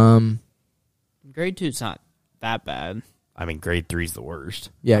 Grade 2 is not that bad. I mean, grade 3's the worst.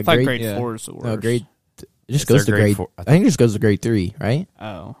 Yeah, I thought grade, grade yeah. 4 is the worst. no, grade. It just Is there goes to grade grade. four? I think it just goes to grade 3, right?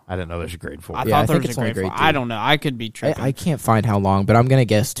 Oh. I didn't know there's a grade 4. I Yeah, I thought there think was it's a only grade 4. grade I 3. don't know. I could be tripping. I can't find how long, but I'm gonna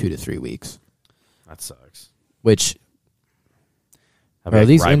guess 2 to 3 weeks. That sucks. Which I Bro, mean,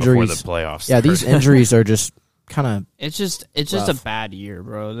 these right before injuries- the playoffs. yeah, these start. injuries are just kind of It's just a Rough. bad year,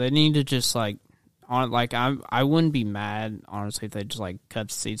 bro. They need to just I wouldn't be mad honestly if they just cut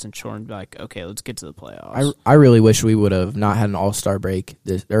the season short and be like, okay, let's get to the playoffs. I really wish we would have not had an All-Star break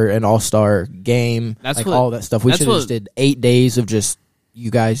or an All-Star game. That's all that stuff. We that's should have what- just did 8 days of just you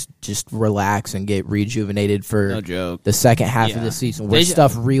guys just relax and get rejuvenated for No joke. the second half Yeah. of the season where They-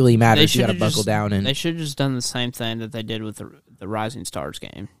 stuff really they matters. You got to should've buckle just- down and They should have just done the same thing that they did with the Rising Stars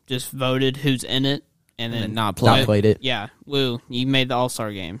game. Just voted who's in it and then not play. not played it. Yeah, woo, you made the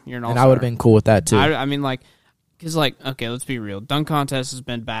All-Star game. You're an All-Star. And I would have been cool with that too. I mean, because okay, let's be real. Dunk contest has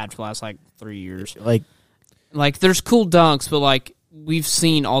been bad for the last 3 years. There's cool dunks, but we've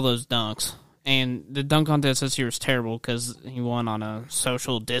seen all those dunks, and the dunk contest this year is terrible because he won on a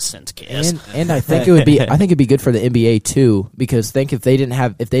social distance kiss. And I think it'd be good for the NBA too, because think if they didn't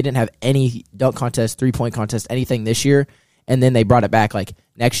have any dunk contest, 3-point contest, anything this year, and then they brought it back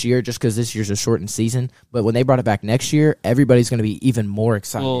next year, just because this year's a shortened season. But when they brought it back next year, everybody's going to be even more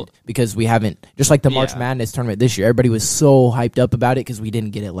excited because we haven't, just like the March Yeah. Madness tournament this year. Everybody was so hyped up about it because we didn't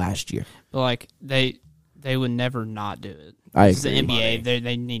get it last year. But they would never not do it. I It's the agree. NBA.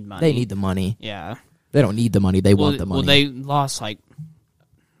 They need money. They need the money. Yeah. They don't need the money. They want the money. Well, they lost like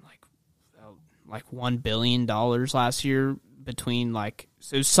 $1 billion last year between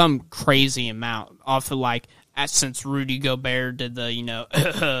so some crazy amount off of since Rudy Gobert did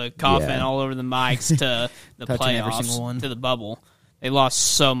the coughing Yeah. all over the mics to the Touching every single playoffs one. to the bubble. They lost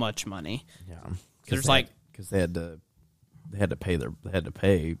so much money. Yeah, There's because they had to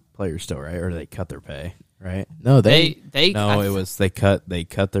pay players still, right? Or they cut their pay, right? no, they They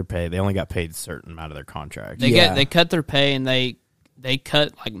cut their pay. They only got paid a certain amount of their contract. they cut their pay and they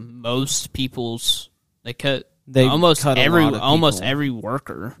cut most people's They almost cut a every lot of almost people. every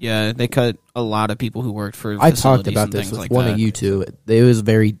worker. Yeah, they cut a lot of people who worked for. I talked facilities about and this things with like one that. of you two. It was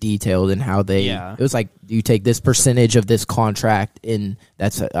very detailed in how they. Yeah. It was like you take this percentage of this contract, and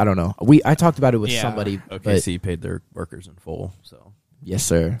that's I don't know. I talked about it with Yeah. somebody. Okay, but so you paid their workers in full. So yes,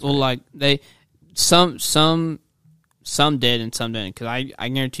 sir. Well, some did and some didn't. Because I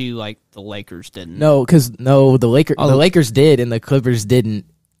guarantee you, the Lakers didn't. No, because the Oh. Lakers did, and the Clippers didn't,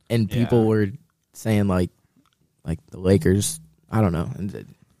 and Yeah. people were saying like the Lakers. I don't know.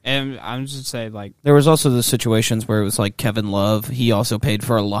 And I'm just saying, There was also the situations where it was Kevin Love. He also paid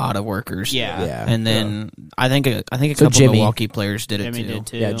for a lot of workers. yeah, Yeah. and then I think a So couple Jimmy- Milwaukee players did it Jimmy too. did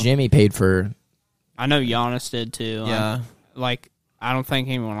too. Yeah, Jimmy paid for. I know Giannis did too. Yeah, I don't think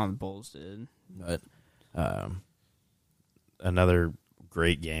anyone on the Bulls did. but another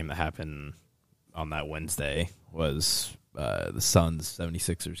great game that happened on that Wednesday was the Suns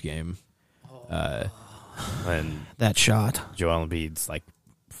 76ers game. When That shot. Joel Embiid's like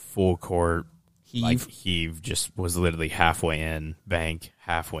full court heave just was literally halfway in, bank,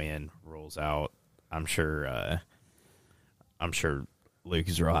 halfway in, rolls out. I'm sure Luke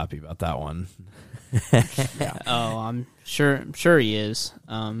is real happy about that one. Oh, I'm sure he is.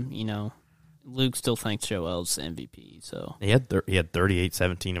 Luke still thinks Joel's the MVP. So He had 38,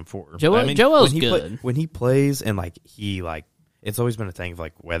 17, and 4. Joel's when good. when he plays and he it's always been a thing of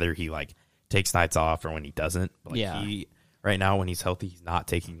whether he takes nights off or when he doesn't. But, he right now when he's healthy, he's not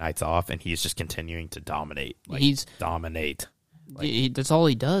taking nights off and he's just continuing to dominate. Dominate. That's all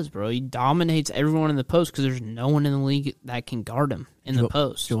he does, bro. He dominates everyone in the post because there's no one in the league that can guard him in the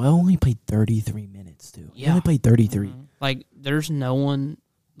post. Joel only played 33 minutes, too. He Yeah. only played 33. There's no one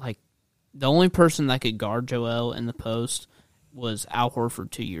the only person that could guard Joel in the post was Al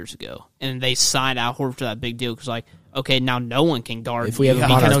Horford 2 years ago, and they signed Al Horford to that big deal because okay, now no one can guard If we have you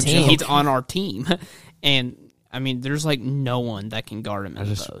him on our because team. he's on our team, and there's no one that can guard him in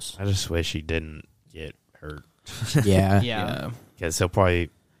the post. I just wish he didn't get hurt. Yeah. Yeah. Because he'll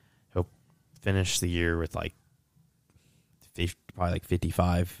finish the year with probably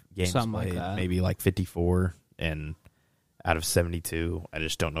 55 games Something like played, that. maybe 54, and out of 72, I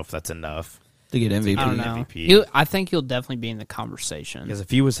just don't know if that's enough. To get MVP. I don't know. MVP. I think he'll definitely be in the conversation. Because if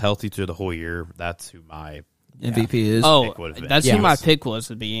he was healthy through the whole year, that's who my MVP is. pick would've been. That's Yeah. who my pick was at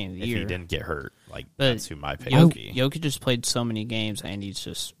the beginning of the if year. he didn't get hurt. But That's who my pick would be. Jokic just played so many games, and he's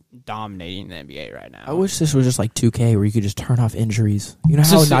just dominating the NBA right now. I wish this was just 2K where you could just turn off injuries. You know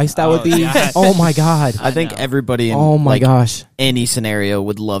how nice that would be? yes. Oh, my God. I think know. everybody in Oh, my gosh. any scenario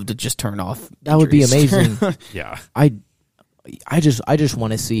would love to just turn off. That would be injuries. amazing. Yeah. I just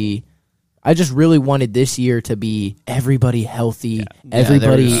want to see. I just really wanted this year to be everybody healthy,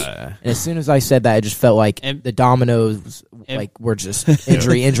 everybody. there's- And as soon as I said that, it just felt like And- the dominoes were just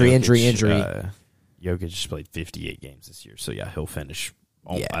injury. Jokic just played 58 games this year, so he'll finish.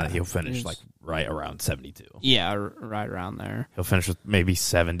 Yeah. He'll finish He's- right around 72. Yeah, right around there. He'll finish with maybe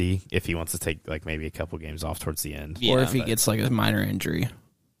 70 if he wants to take maybe a couple games off towards the end. Yeah, or if he but gets a minor injury.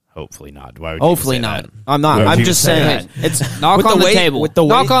 hopefully not. Why would you Hopefully say not. that? I'm not. Why would I'm you just say saying that? it's Knock with on the way- table. With the way,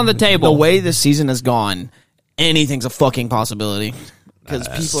 Knock on the table. The way the season has gone, anything's a fucking possibility because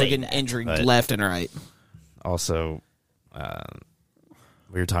people are say getting that. injured But- left and right. Also,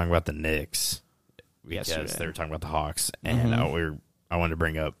 we were talking about the Knicks. Yesterday. Yes, they were talking about the Hawks, and I wanted to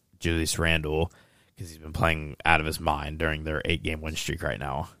bring up Julius Randle because he's been playing out of his mind during their 8-game win streak right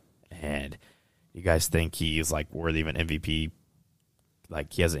now. And you guys think he's worthy of an MVP?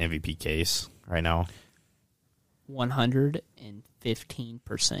 He has an MVP case right now.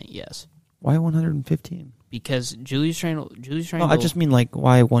 115% yes. Why 115? Because Julius Randle. No, I just mean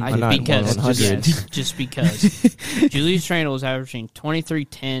why 100? because 100? just because Julius Randle is averaging 23,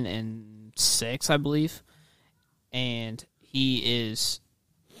 10, and 6, I believe, and he is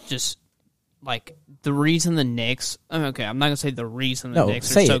just the reason the Knicks. Okay, I'm not gonna say the reason the No, Knicks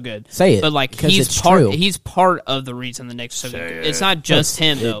say are so it. good. Say it, but because he's it's part. true. He's part of the reason the Knicks are so good. It's not just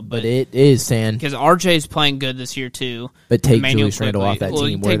him though, But it is, San. because RJ is playing good this year too. But take Emmanuel Julius Randle off that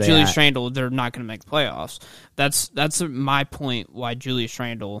Quickley. team. Well, Where take they Julius at? Randle, they're not going to make the playoffs. That's my point. Why Julius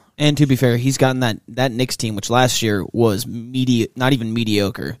Randle? And to be fair, he's gotten that Knicks team, which last year was not even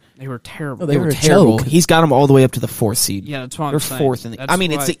mediocre. They were terrible. No, they were a terrible. joke. He's got them all the way up to the 4th seed. Yeah, that's what I'm They're saying. 4th in the. That's I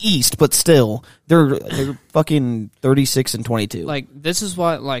mean, why- it's the East, but still, they're fucking 36 and 22. this is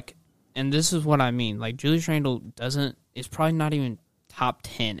what and this is what I mean. Julius Randle is probably not even top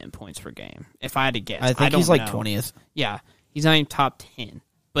 10 in points per game. If I had to guess, I think don't he's like know. 20th. Yeah, he's not even top 10.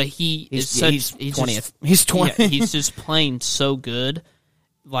 But he's 20th. He's 20th. Yeah, he's just playing so good.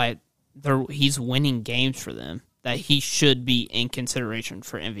 He's winning games for them that he should be in consideration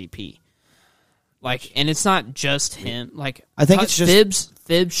for MVP. And it's not just him. I think it's just-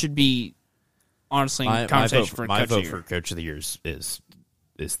 Thibs should be honestly in conversation for my coach of vote the for year. coach of the year is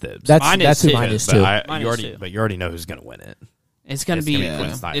Thibs. Mine is That's who too. mine is but too. Mine you is already too. but you already know who's going to win it. It's gonna It's be gonna be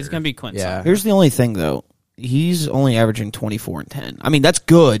Quinn Snyder. It's gonna be Quinn. Yeah. Snyder. Here's the only thing, though. He's only averaging 24 and 10. I mean, that's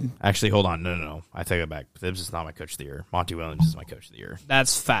good. Actually, hold on. No. I take it back. Thibs is not my coach of the year. Monty Williams is my coach of the year.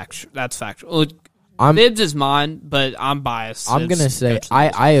 That's factual. That's factual. I'm- Thibs is mine, but I'm biased. I'm Thibs gonna say coach of the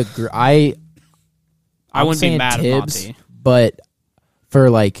year. I agree. I I'm wouldn't be saying mad at Tibbs, Monty. but for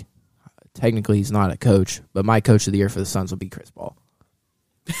technically he's not a coach, but my coach of the year for the Suns will be Chris Paul.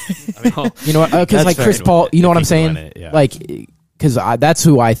 Oh, You know what? Because That's fair. Chris Paul, you know If what I'm he can saying? win it, yeah. Because that's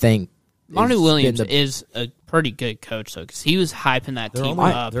who I think. Monty has Williams been the- is a pretty good coach though, because he was hyping that They're team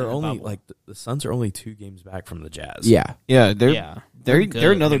only, up. they're in the only bubble. like the Suns are only 2 games back from the Jazz. Yeah. Yeah, yeah, they're good.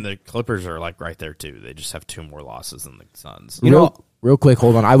 another. And the Clippers are like right there too. They just have 2 more losses than the Suns. Real quick,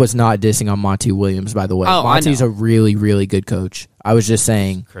 hold on. I was not dissing on Monty Williams, by the way. Oh, I Monty's know. a really, really good coach. I was just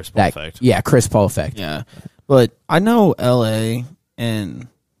saying Chris Paul that. effect. Yeah, Chris Paul effect. Yeah, but I know LA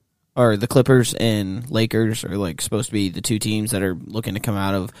or the Clippers and Lakers are like supposed to be the 2 teams that are looking to come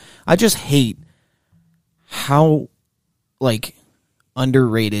out of. I just hate how like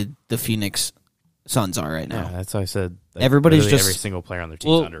underrated the Phoenix Suns are right now. Yeah, that's why I said like, Everybody's literally just- every single player on their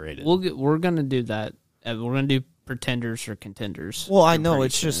team is Well, underrated. we're gonna do that. We're gonna do pretenders or contenders. Well, I here know pretty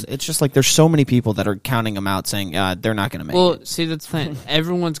it's soon. just like there's so many people that are counting them out, saying they're not going to make Well, it. see, that's the thing.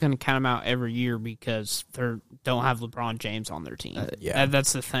 Everyone's going to count them out every year because they don't have LeBron James on their team. yeah.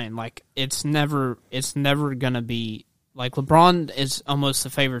 That's the thing. Like, it's never going to be like LeBron is almost the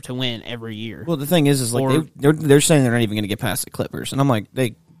favorite to win every year. Well, the thing is like Or- they're saying they're not even going to get past the Clippers, and I'm like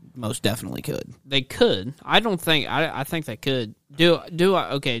they most definitely could. They could. I don't think. I think they could. Do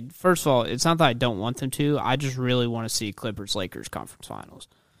I? Okay. First of all, it's not that I don't want them to. I just really want to see Clippers Lakers conference finals,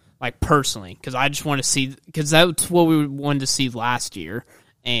 like personally, because I just want to see because that's what we wanted to see last year,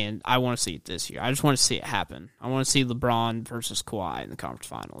 and I want to see it this year. I just want to see it happen. I want to see LeBron versus Kawhi in the conference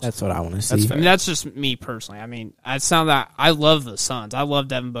finals. That's what I want to see. I mean, that's just me personally. I mean, it's not that I love the Suns. I love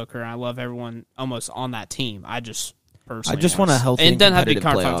Devin Booker. And I love everyone almost on that team. I just personally, I just want a healthy And it and doesn't have to be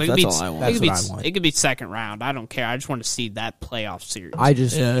competitive conference finals. playoff. It could That's be, all I want. it That's could be, what I want. it could be second round. I don't care. I just want to see that playoff series. I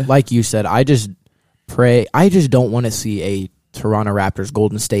just, Yeah. like you said, I just pray. I just don't want to see a Toronto Raptors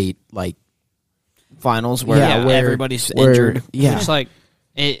Golden State like Finals where, Yeah, where- everybody's where- injured. Yeah, It's like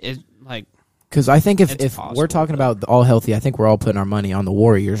it like because I think It's if possible, we're talking about the all healthy, I think we're all putting our money on the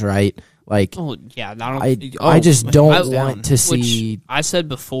Warriors, right? Like oh yeah. I don't. I just don't I- want to see. Which I said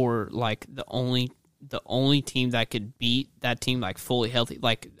before, like the only team that could beat that team like fully healthy.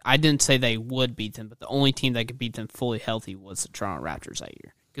 Like I didn't say they would beat them, but the only team that could beat them fully healthy was the Toronto Raptors that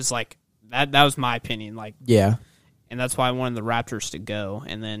year. Because like that was my opinion. Like, Yeah, and that's why I wanted the Raptors to go.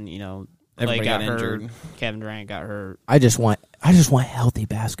 And then Everybody Clay got got hurt. injured. Kevin Durant got hurt. I just want healthy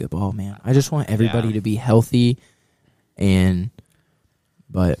basketball, man. I just want everybody Yeah. to be healthy,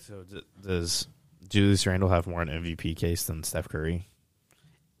 but So does Julius Randle have more an MVP case than Steph Curry?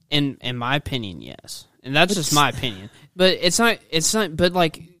 In my opinion, yes, and that's just my opinion. But it's not. But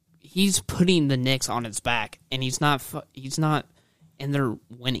like he's putting the Knicks on his back, and he's not. And they're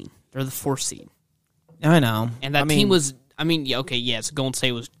winning. They're the 4th seed, I know. and that I mean, team was. I mean, yeah, okay, yes, Golden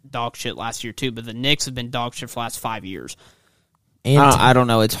State was dog shit last year too, but the Knicks have been dog shit for the last 5 years, I don't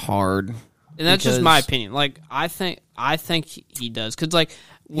know. It's hard. and that's just my Because- opinion. Like I think he does because like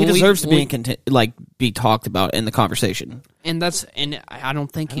He when deserves to when be talked about in the conversation. and I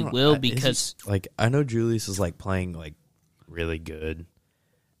don't think he I don't- will is he- because like I know Julius is like playing like really good,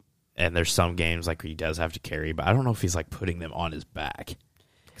 and there's some games like where he does have to carry, but I don't know if he's like putting them on his back.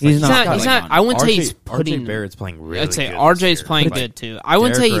 He's he's not. He's not. I wouldn't say he's putting. RJ Barrett's playing really. I'd say good RJ's this year. playing Like, good too. I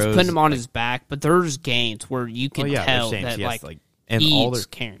wouldn't say Derrick he's Rose, putting him on like- his back, but there's games where you can Oh, yeah, tell there's games, that yes, like, like and he's all their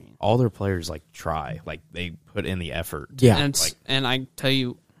carrying. all their players like try, like they put in the effort. Yeah. And, and I tell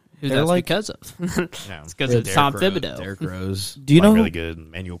you who They're that's like- because of. Yeah. It's because it's Tom Derrick Rose- Thibodeau. Derrick Rose. Do you playing know really who- good?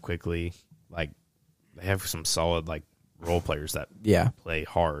 Emmanuel Quickly. Like they have some solid like role players that yeah. play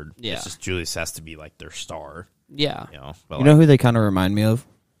hard. Yeah. It's just Julius has to be like their star. Yeah, You know. But You know who they kind of remind me of?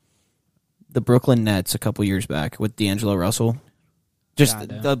 The Brooklyn Nets a couple years back with D'Angelo Russell. Just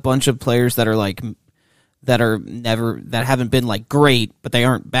Kinda. a bunch of players that are like that haven't been like great, but they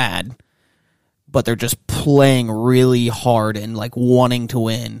aren't bad. But they're just playing really hard and like wanting to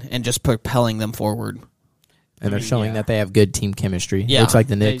win and just propelling them forward. And they're mean, showing yeah. that they have good team chemistry. yeah. Looks like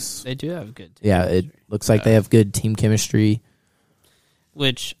the Knicks. They do have good. Team Yeah, it looks like they have good team chemistry.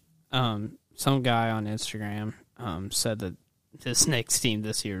 Which some guy on Instagram said that this Knicks team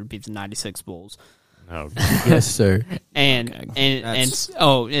this year would be the '96 Bulls. No. Yes, sir. And Okay. it's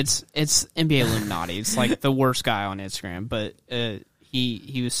NBA Illuminati. It's like the worst guy on Instagram, but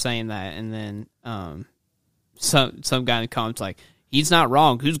he was saying that, and then some guy in the comments like, he's not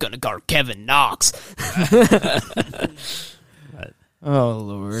wrong. Who's gonna guard Kevin Knox? Oh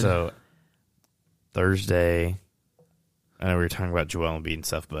Lord! So Thursday, I know we were talking about Joel Embiid and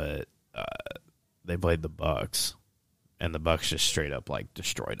stuff, but they played the Bucks, and the Bucks just straight up like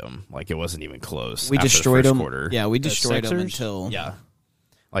destroyed them. Like it wasn't even close. we after the destroyed first them. Quarter. Yeah, we The destroyed them Sixers? until Yeah.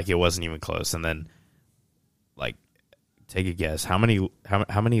 Like it wasn't even close. And then, like, take a guess. How many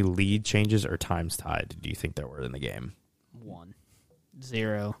lead changes or times tied do you think there were in the game? 1,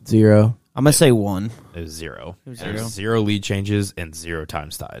 0. 0. I'm gonna say one. It was 0. was There was zero. 0 lead changes and 0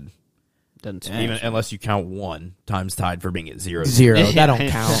 times tied. doesn't Yeah. even unless you count 1 times tied for being at 0. That don't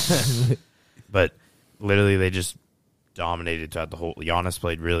count. But literally, they just dominated throughout the whole. Giannis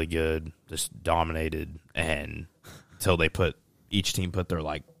played really good, just dominated, and until each team put their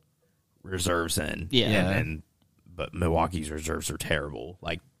like reserves in. Yeah. But Milwaukee's reserves are terrible.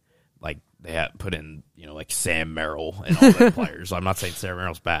 Like they had put in like Sam Merrill and all their players. I'm not saying Sam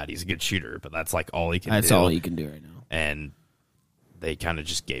Merrill's bad; he's a good shooter, but that's like all he can. That's do. all you can do right now. And they kind of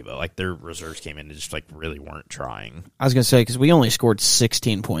just gave up. Like their reserves came in and just like really weren't trying. I was gonna say because we only scored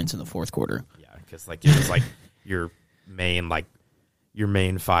 16 points in the fourth quarter. Yeah, because like it was like your main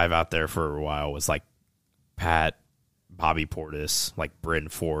 5 out there for a while was like Pat, Bobby Portis, like Bryn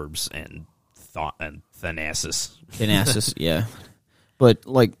Forbes, and Thanasis. Thanasis, yeah. But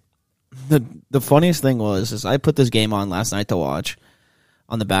like the funniest thing is I put this game on last night to watch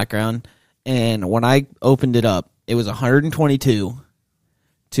on the background, and when I opened it up, it was 122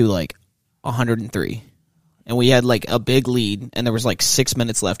 to like 103. And we had like a big lead, and there was like 6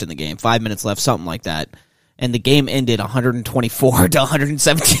 minutes left in the game, 5 minutes left, something like that. And the game ended 124 to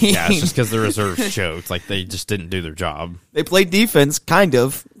 117. Yeah, it's just because the reserves choked. Like they just didn't do their job. They played defense, kind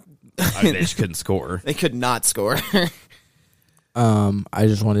of. They just couldn't score. They could not score. I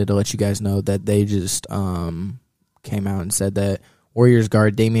just wanted to let you guys know that they just came out and said that Warriors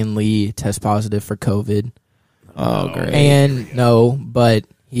guard Damian Lee test positive for COVID. Oh, great. And no, but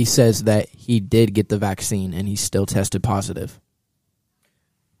he says that he did get the vaccine and he still tested positive.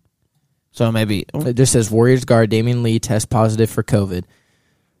 So maybe It just says Warriors guard Damian Lee test positive for COVID.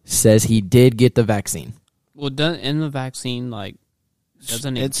 Says he did get the vaccine. Well, in the vaccine, like,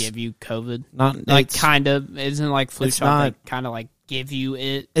 doesn't it give you COVID? not Like, it's- kind of. Isn't it like flu it's shot? not- They kind of like give you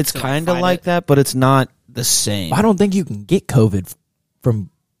it. It's to, kind of fight like it? that, but it's not the same. I don't think you can get COVID from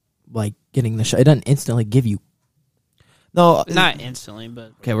like getting the shot. It doesn't instantly give you. No, Not instantly,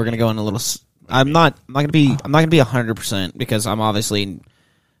 but okay. We're gonna go in a little. I'm not gonna be 100% because I'm obviously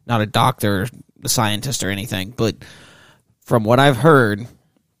not a doctor, a scientist, or anything. But from what I've heard,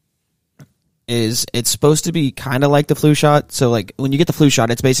 is it's supposed to be kind of like the flu shot. So like when you get the flu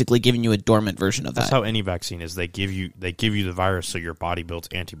shot, it's basically giving you a dormant version of That's that. how any vaccine is. They give you the virus so your body builds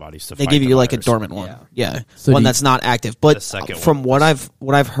antibodies to They fight give the you like a virus. dormant one, yeah, So one do you- that's not active. But The second from one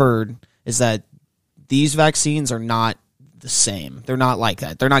what I've heard is that these vaccines are not the same. They're not like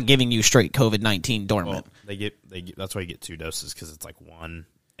that. They're not giving you straight COVID-19 dormant. Well, they get that's why you get 2 doses because it's like one,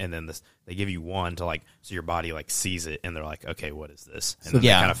 and then they give you one to like so your body like sees it and they're like, okay, what is this? And then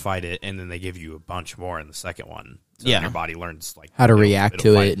yeah. they kind of fight it, and then they give you a bunch more in the second one. So Yeah. then your body learns like How to it'll- react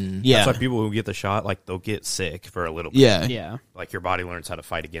it'll to fight. it and- Yeah. That's why people who get the shot like they'll get sick for a little bit. Yeah. yeah. Like your body learns how to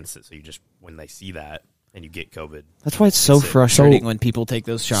fight against it. So you just when they see that and you get COVID, That's why it's so That's it. frustrating So- when people take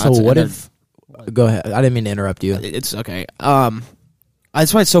those shots. So and what they're- if? Go ahead. I didn't mean to interrupt you. it's okay?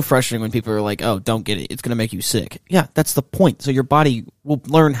 That's why it's so frustrating when people are like, "Oh, don't get it; it's going to make you sick." Yeah, that's the point. So your body will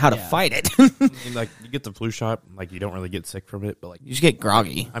learn how to Yeah. fight it. I mean, like you get the flu shot, like you don't really get sick from it, but like You just get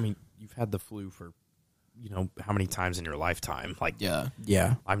groggy. I mean, you've had the flu for how many times in your lifetime? Like Yeah,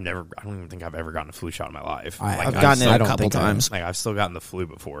 Yeah. I don't even think I've ever gotten a flu shot in my life. I- Like, I've gotten still, it I a don't couple think I have. times. Like I've still gotten the flu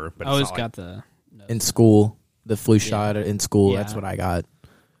before, but I it's always not got the. In school, the flu shot in school. Yeah. That's what I got.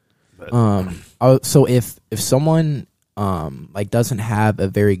 But, So if someone like doesn't have a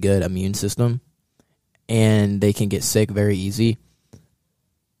very good immune system and they can get sick very easy,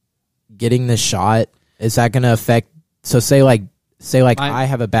 getting the shot, is that going to affect? So say I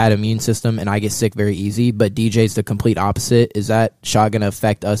have a bad immune system and I get sick very easy, but DJ's the complete opposite. Is that shot going to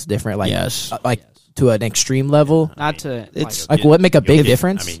affect us different? Like Yes. like to an extreme level. Not to. it's- Like, will it make a big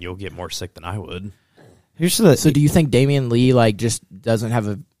difference? I mean, you'll get more sick than I would. Here's the So do you think Damian Lee like just doesn't have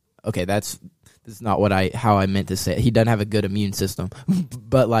a? Okay, that's not how I meant to say it. He doesn't have a good immune system,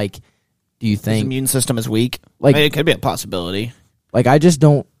 but like, do you his think immune system is weak. Like- I mean, it could be a possibility. like I just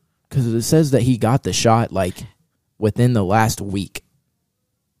don't because it says that he got the shot like within the last week.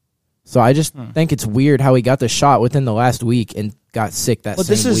 So I just think it's weird how he got the shot within the last week and got sick that Well,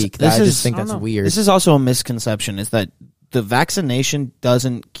 same week. I just think I don't that's know. weird. This is also a misconception: is that the vaccination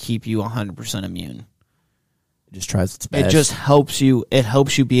doesn't keep you 100% immune. It just tries its best. It just helps you. It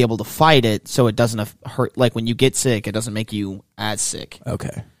helps you be able to fight it, so it doesn't hurt. Like when you get sick, it doesn't make you as sick.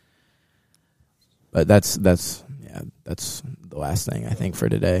 okay. But that's the last thing I think for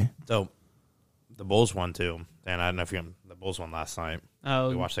today. So the Bulls won too, and I don't know if the Bulls won last night. Oh,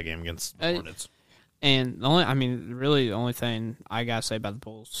 We watched that game against the Hornets. and really, the only thing I gotta say about the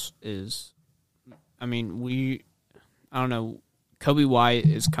Bulls is, I don't know, Kobe White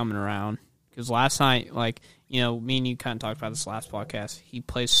is coming around because last night, like me and you kind of talked about this last podcast. He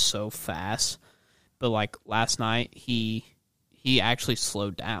plays so fast, but like last night, he actually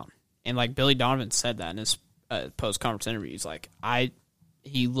slowed down. And like Billy Donovan said that in his post conference interview. He's like,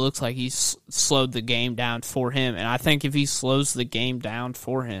 he looks like he's slowed the game down for him, and I think if he slows the game down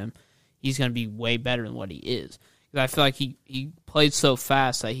for him, he's going to be way better than what he is. Because I feel like he played so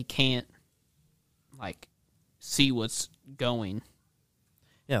fast that he can't like see what's going.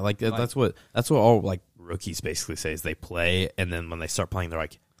 Yeah, like that's what all like rookies basically say is they play, and then when they start playing, they're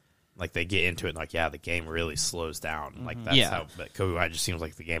like they get into it, and like the game really slows down. Like that's how. But Kobe White just seems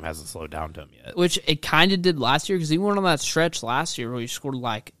like the game hasn't slowed down to him yet. Which it kind of did last year because he went on that stretch last year where he scored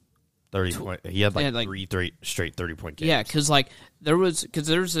like 30 point. He had like three straight 30-point games. Yeah, because like there was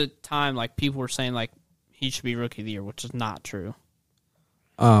a time like people were saying like he should be rookie of the year, which is not true.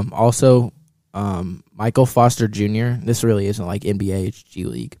 Also, Michael Foster Jr. This really isn't like NBA, it's G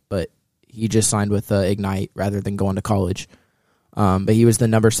League, but he just signed with Ignite rather than going to college. But he was the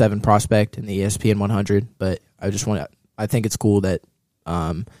number 7 prospect in the ESPN 100. But I think it's cool that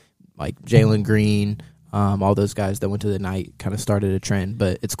like Jalen Green, all those guys that went to the Ignite kind of started a trend.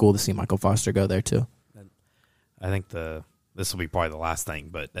 But it's cool to see Michael Foster go there too. I think this will be probably the last thing.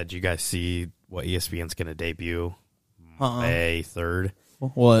 But did you guys see what ESPN's going to debut May 3rd?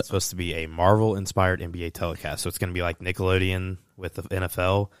 What? It's supposed to be a Marvel-inspired NBA telecast. So it's going to be like Nickelodeon with the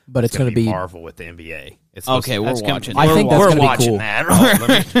NFL, but it's going to be Marvel with the NBA. It's okay, we're watching. I think that's going to be cool.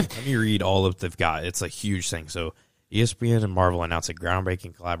 Let me read all of they've got. It's a huge thing. So ESPN and Marvel announced a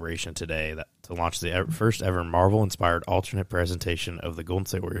groundbreaking collaboration today to launch the first ever Marvel-inspired alternate presentation of the Golden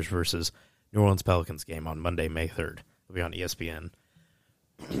State Warriors versus New Orleans Pelicans game on Monday, May 3rd. It'll be on ESPN.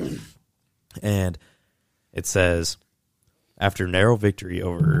 And it says, after narrow victory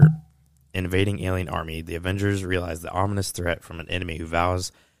over invading alien army, the Avengers realize the ominous threat from an enemy who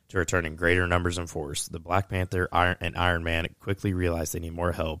vows to return in greater numbers and force. The Black Panther and Iron Man quickly realize they need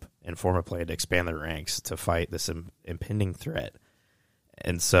more help and form a plan to expand their ranks to fight this impending threat.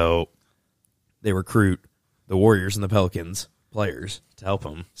 And so they recruit the Warriors and the Pelicans players to help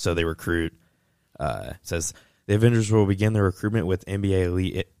them. So they recruit, says the Avengers will begin their recruitment with the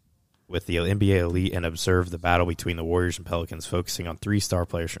NBA Elite and observe the battle between the Warriors and Pelicans, focusing on 3 star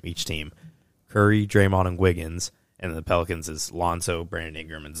players from each team: Curry, Draymond, and Wiggins. And the Pelicans is Lonzo, Brandon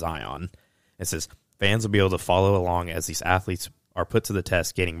Ingram, and Zion. It says fans will be able to follow along as these athletes are put to the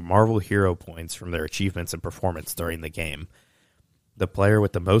test, gaining Marvel hero points from their achievements and performance during the game. The player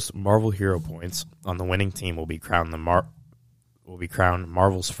with the most Marvel hero points on the winning team will be crowned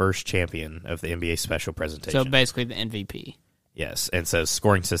Marvel's first champion of the NBA special presentation. So basically the MVP. Yes, and says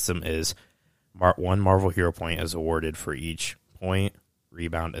scoring system is 1 Marvel hero point is awarded for each point,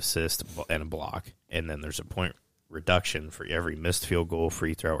 rebound, assist, and a block. And then there's a point reduction for every missed field goal,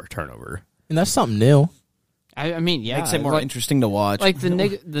 free throw, or turnover. And that's something new. I mean, yeah. Makes it more interesting to watch. Like the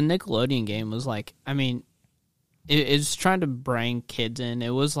Nickelodeon game was like, I mean, it's trying to bring kids in. It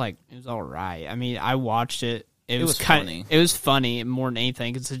was all right. I mean, I watched it. It was funny. It was funny more than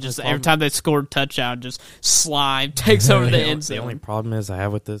anything because every time they scored touchdown, just slime takes over the end zone. The only problem I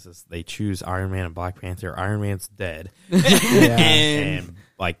have with this is they choose Iron Man and Black Panther. Iron Man's dead, and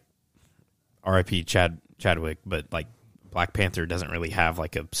like R.I.P. Chadwick, but like Black Panther doesn't really have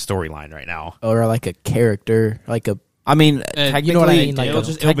like a storyline right now, or like a character, like a. I mean, technically, you know what I mean? Like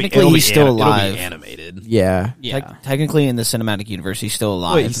technically, he's still alive. It'll be animated. Yeah. Technically, in the cinematic universe, he's still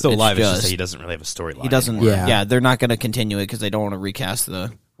alive. Well, he's still alive. It's just that he doesn't really have a storyline. He doesn't. anymore. Yeah, they're not going to continue it because they don't want to recast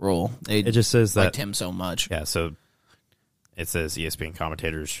the role. It just says that liked him so much. Yeah, so it says ESPN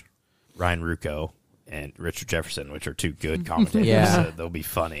commentators Ryan Rucco and Richard Jefferson, which are 2 good commentators. Yeah. They'll be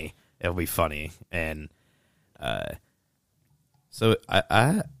funny. It'll be funny, and so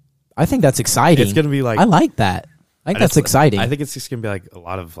I think that's exciting. It's going to be like I like that. I think that's exciting. I think it's just going to be like a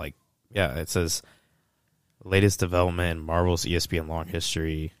lot of like, yeah, it says latest development in Marvel's ESPN long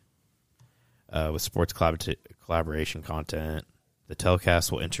history with sports collaboration content. The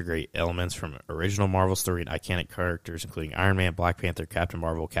telecast will integrate elements from original Marvel story and iconic characters, including Iron Man, Black Panther, Captain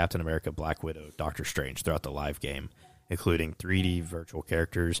Marvel, Captain America, Black Widow, Doctor Strange throughout the live game, including 3D virtual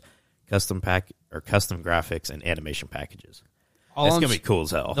characters, custom graphics, and animation packages. It's going to be cool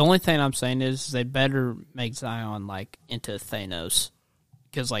as hell. The only thing I'm saying is they better make Zion like into Thanos.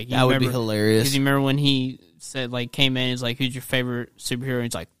 Because like that would be hilarious. Because you remember when he said like came in, he's like, "Who's your favorite superhero?" And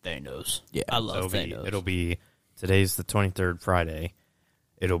he's like, "Thanos." Yeah, I love Thanos. It'll be today's the 23rd, Friday.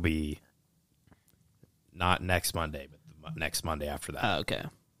 It'll be not next Monday, but the next Monday after that. Oh, okay.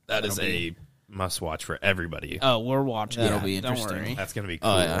 That is a must watch for everybody. Oh, we're watching. That'll be interesting. Don't worry. That's going to be cool.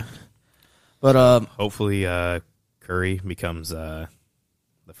 Oh yeah. But hopefully Curry becomes the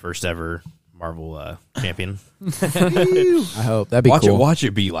first ever Marvel champion. I hope that'd be Watch cool.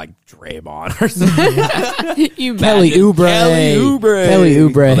 it be like Draymond or something. You Kelly imagine. Oubre. Kelly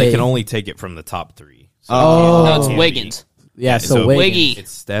Oubre. Well, they can only take it from the top 3. So Oh. No, it's it can't Wiggins. Yeah, so so Wiggins. Wiggy.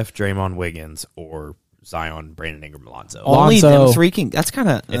 It's Steph, Draymond, Wiggins, or Zion, Brandon Ingram, Alonzo. Only Lonzo. them 3 That's kind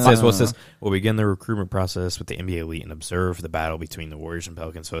of. It says, we'll begin the recruitment process with the NBA elite and observe the battle between the Warriors and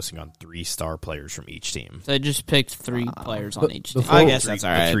Pelicans, focusing on 3 star players from each team. So they just picked 3 players on each team. before- I guess Three- that's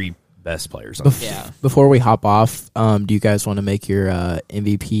all the right. 3 best players on the team. Yeah. Before we hop off, do you guys want to make your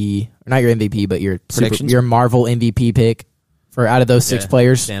MVP, or not your MVP, but your Predictions? your Marvel MVP pick for out of those 6 Yeah.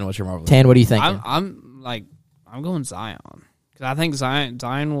 players? Dan, what's your Marvel? Tan, what are you thinking? I'm going Zion because I think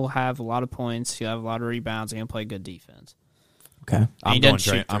Zion will have a lot of points. He'll have a lot of rebounds. And he'll play good defense. Okay, He I'm doesn't going,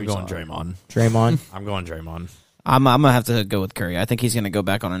 shoot I'm threes going a lot. Draymond. Draymond. I'm going Draymond. I'm gonna have to go with Curry. I think he's gonna go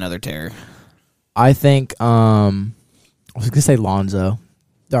back on another tear. I think I was gonna say Lonzo,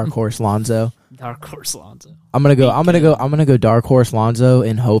 dark horse Lonzo. Dark horse Lonzo. I'm gonna go dark horse Lonzo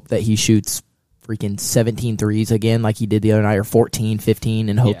and hope that he shoots freaking 17 threes again like he did the other night, or 14, 15,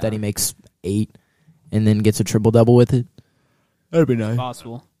 and hope Yeah. that he makes 8 and then gets a triple double with it. That'd be nice.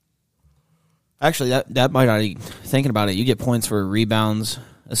 Possible. Actually, that might not. Thinking about it, you get points for rebounds,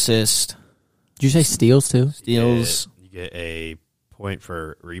 assists, Did you say steals too? steals. You get a point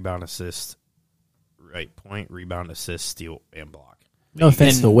for rebound, assist, right? Point, rebound, assist, steal, and block. No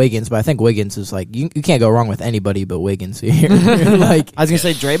offense And- to Wiggins, but I think Wiggins is like you can't go wrong with anybody but Wiggins here. Like I was gonna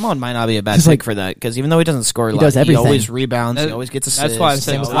say Draymond might not be a bad Just pick like- for that because even though he doesn't score a He lot, does he everything. always rebounds. He That- always gets assists. That's why I Same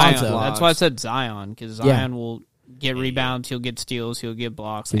said with Zion. Lonzo. That's why I said Zion because Yeah. Zion will get rebounds, he'll get steals, he'll get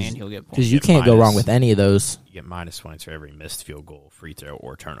blocks, and he'll get points. because you get can't go minus- wrong with any of those. You get minus points for every missed field goal, free throw,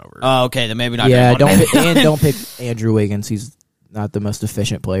 or turnover. Oh, okay, then maybe not. Yeah, Draymond. don't pick Andrew Wiggins. He's not the most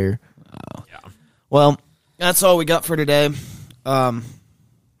efficient player. yeah. Well, that's all we got for today.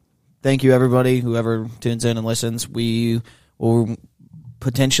 Thank you, everybody, whoever tunes in and listens. We will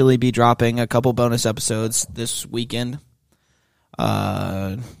potentially be dropping a couple bonus episodes this weekend.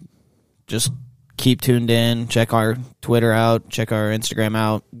 Just keep tuned in. Check our Twitter out. Check our Instagram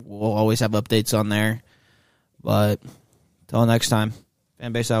out. We'll always have updates on there. But till next time,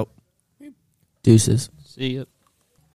 fan base out. Deuces. See ya.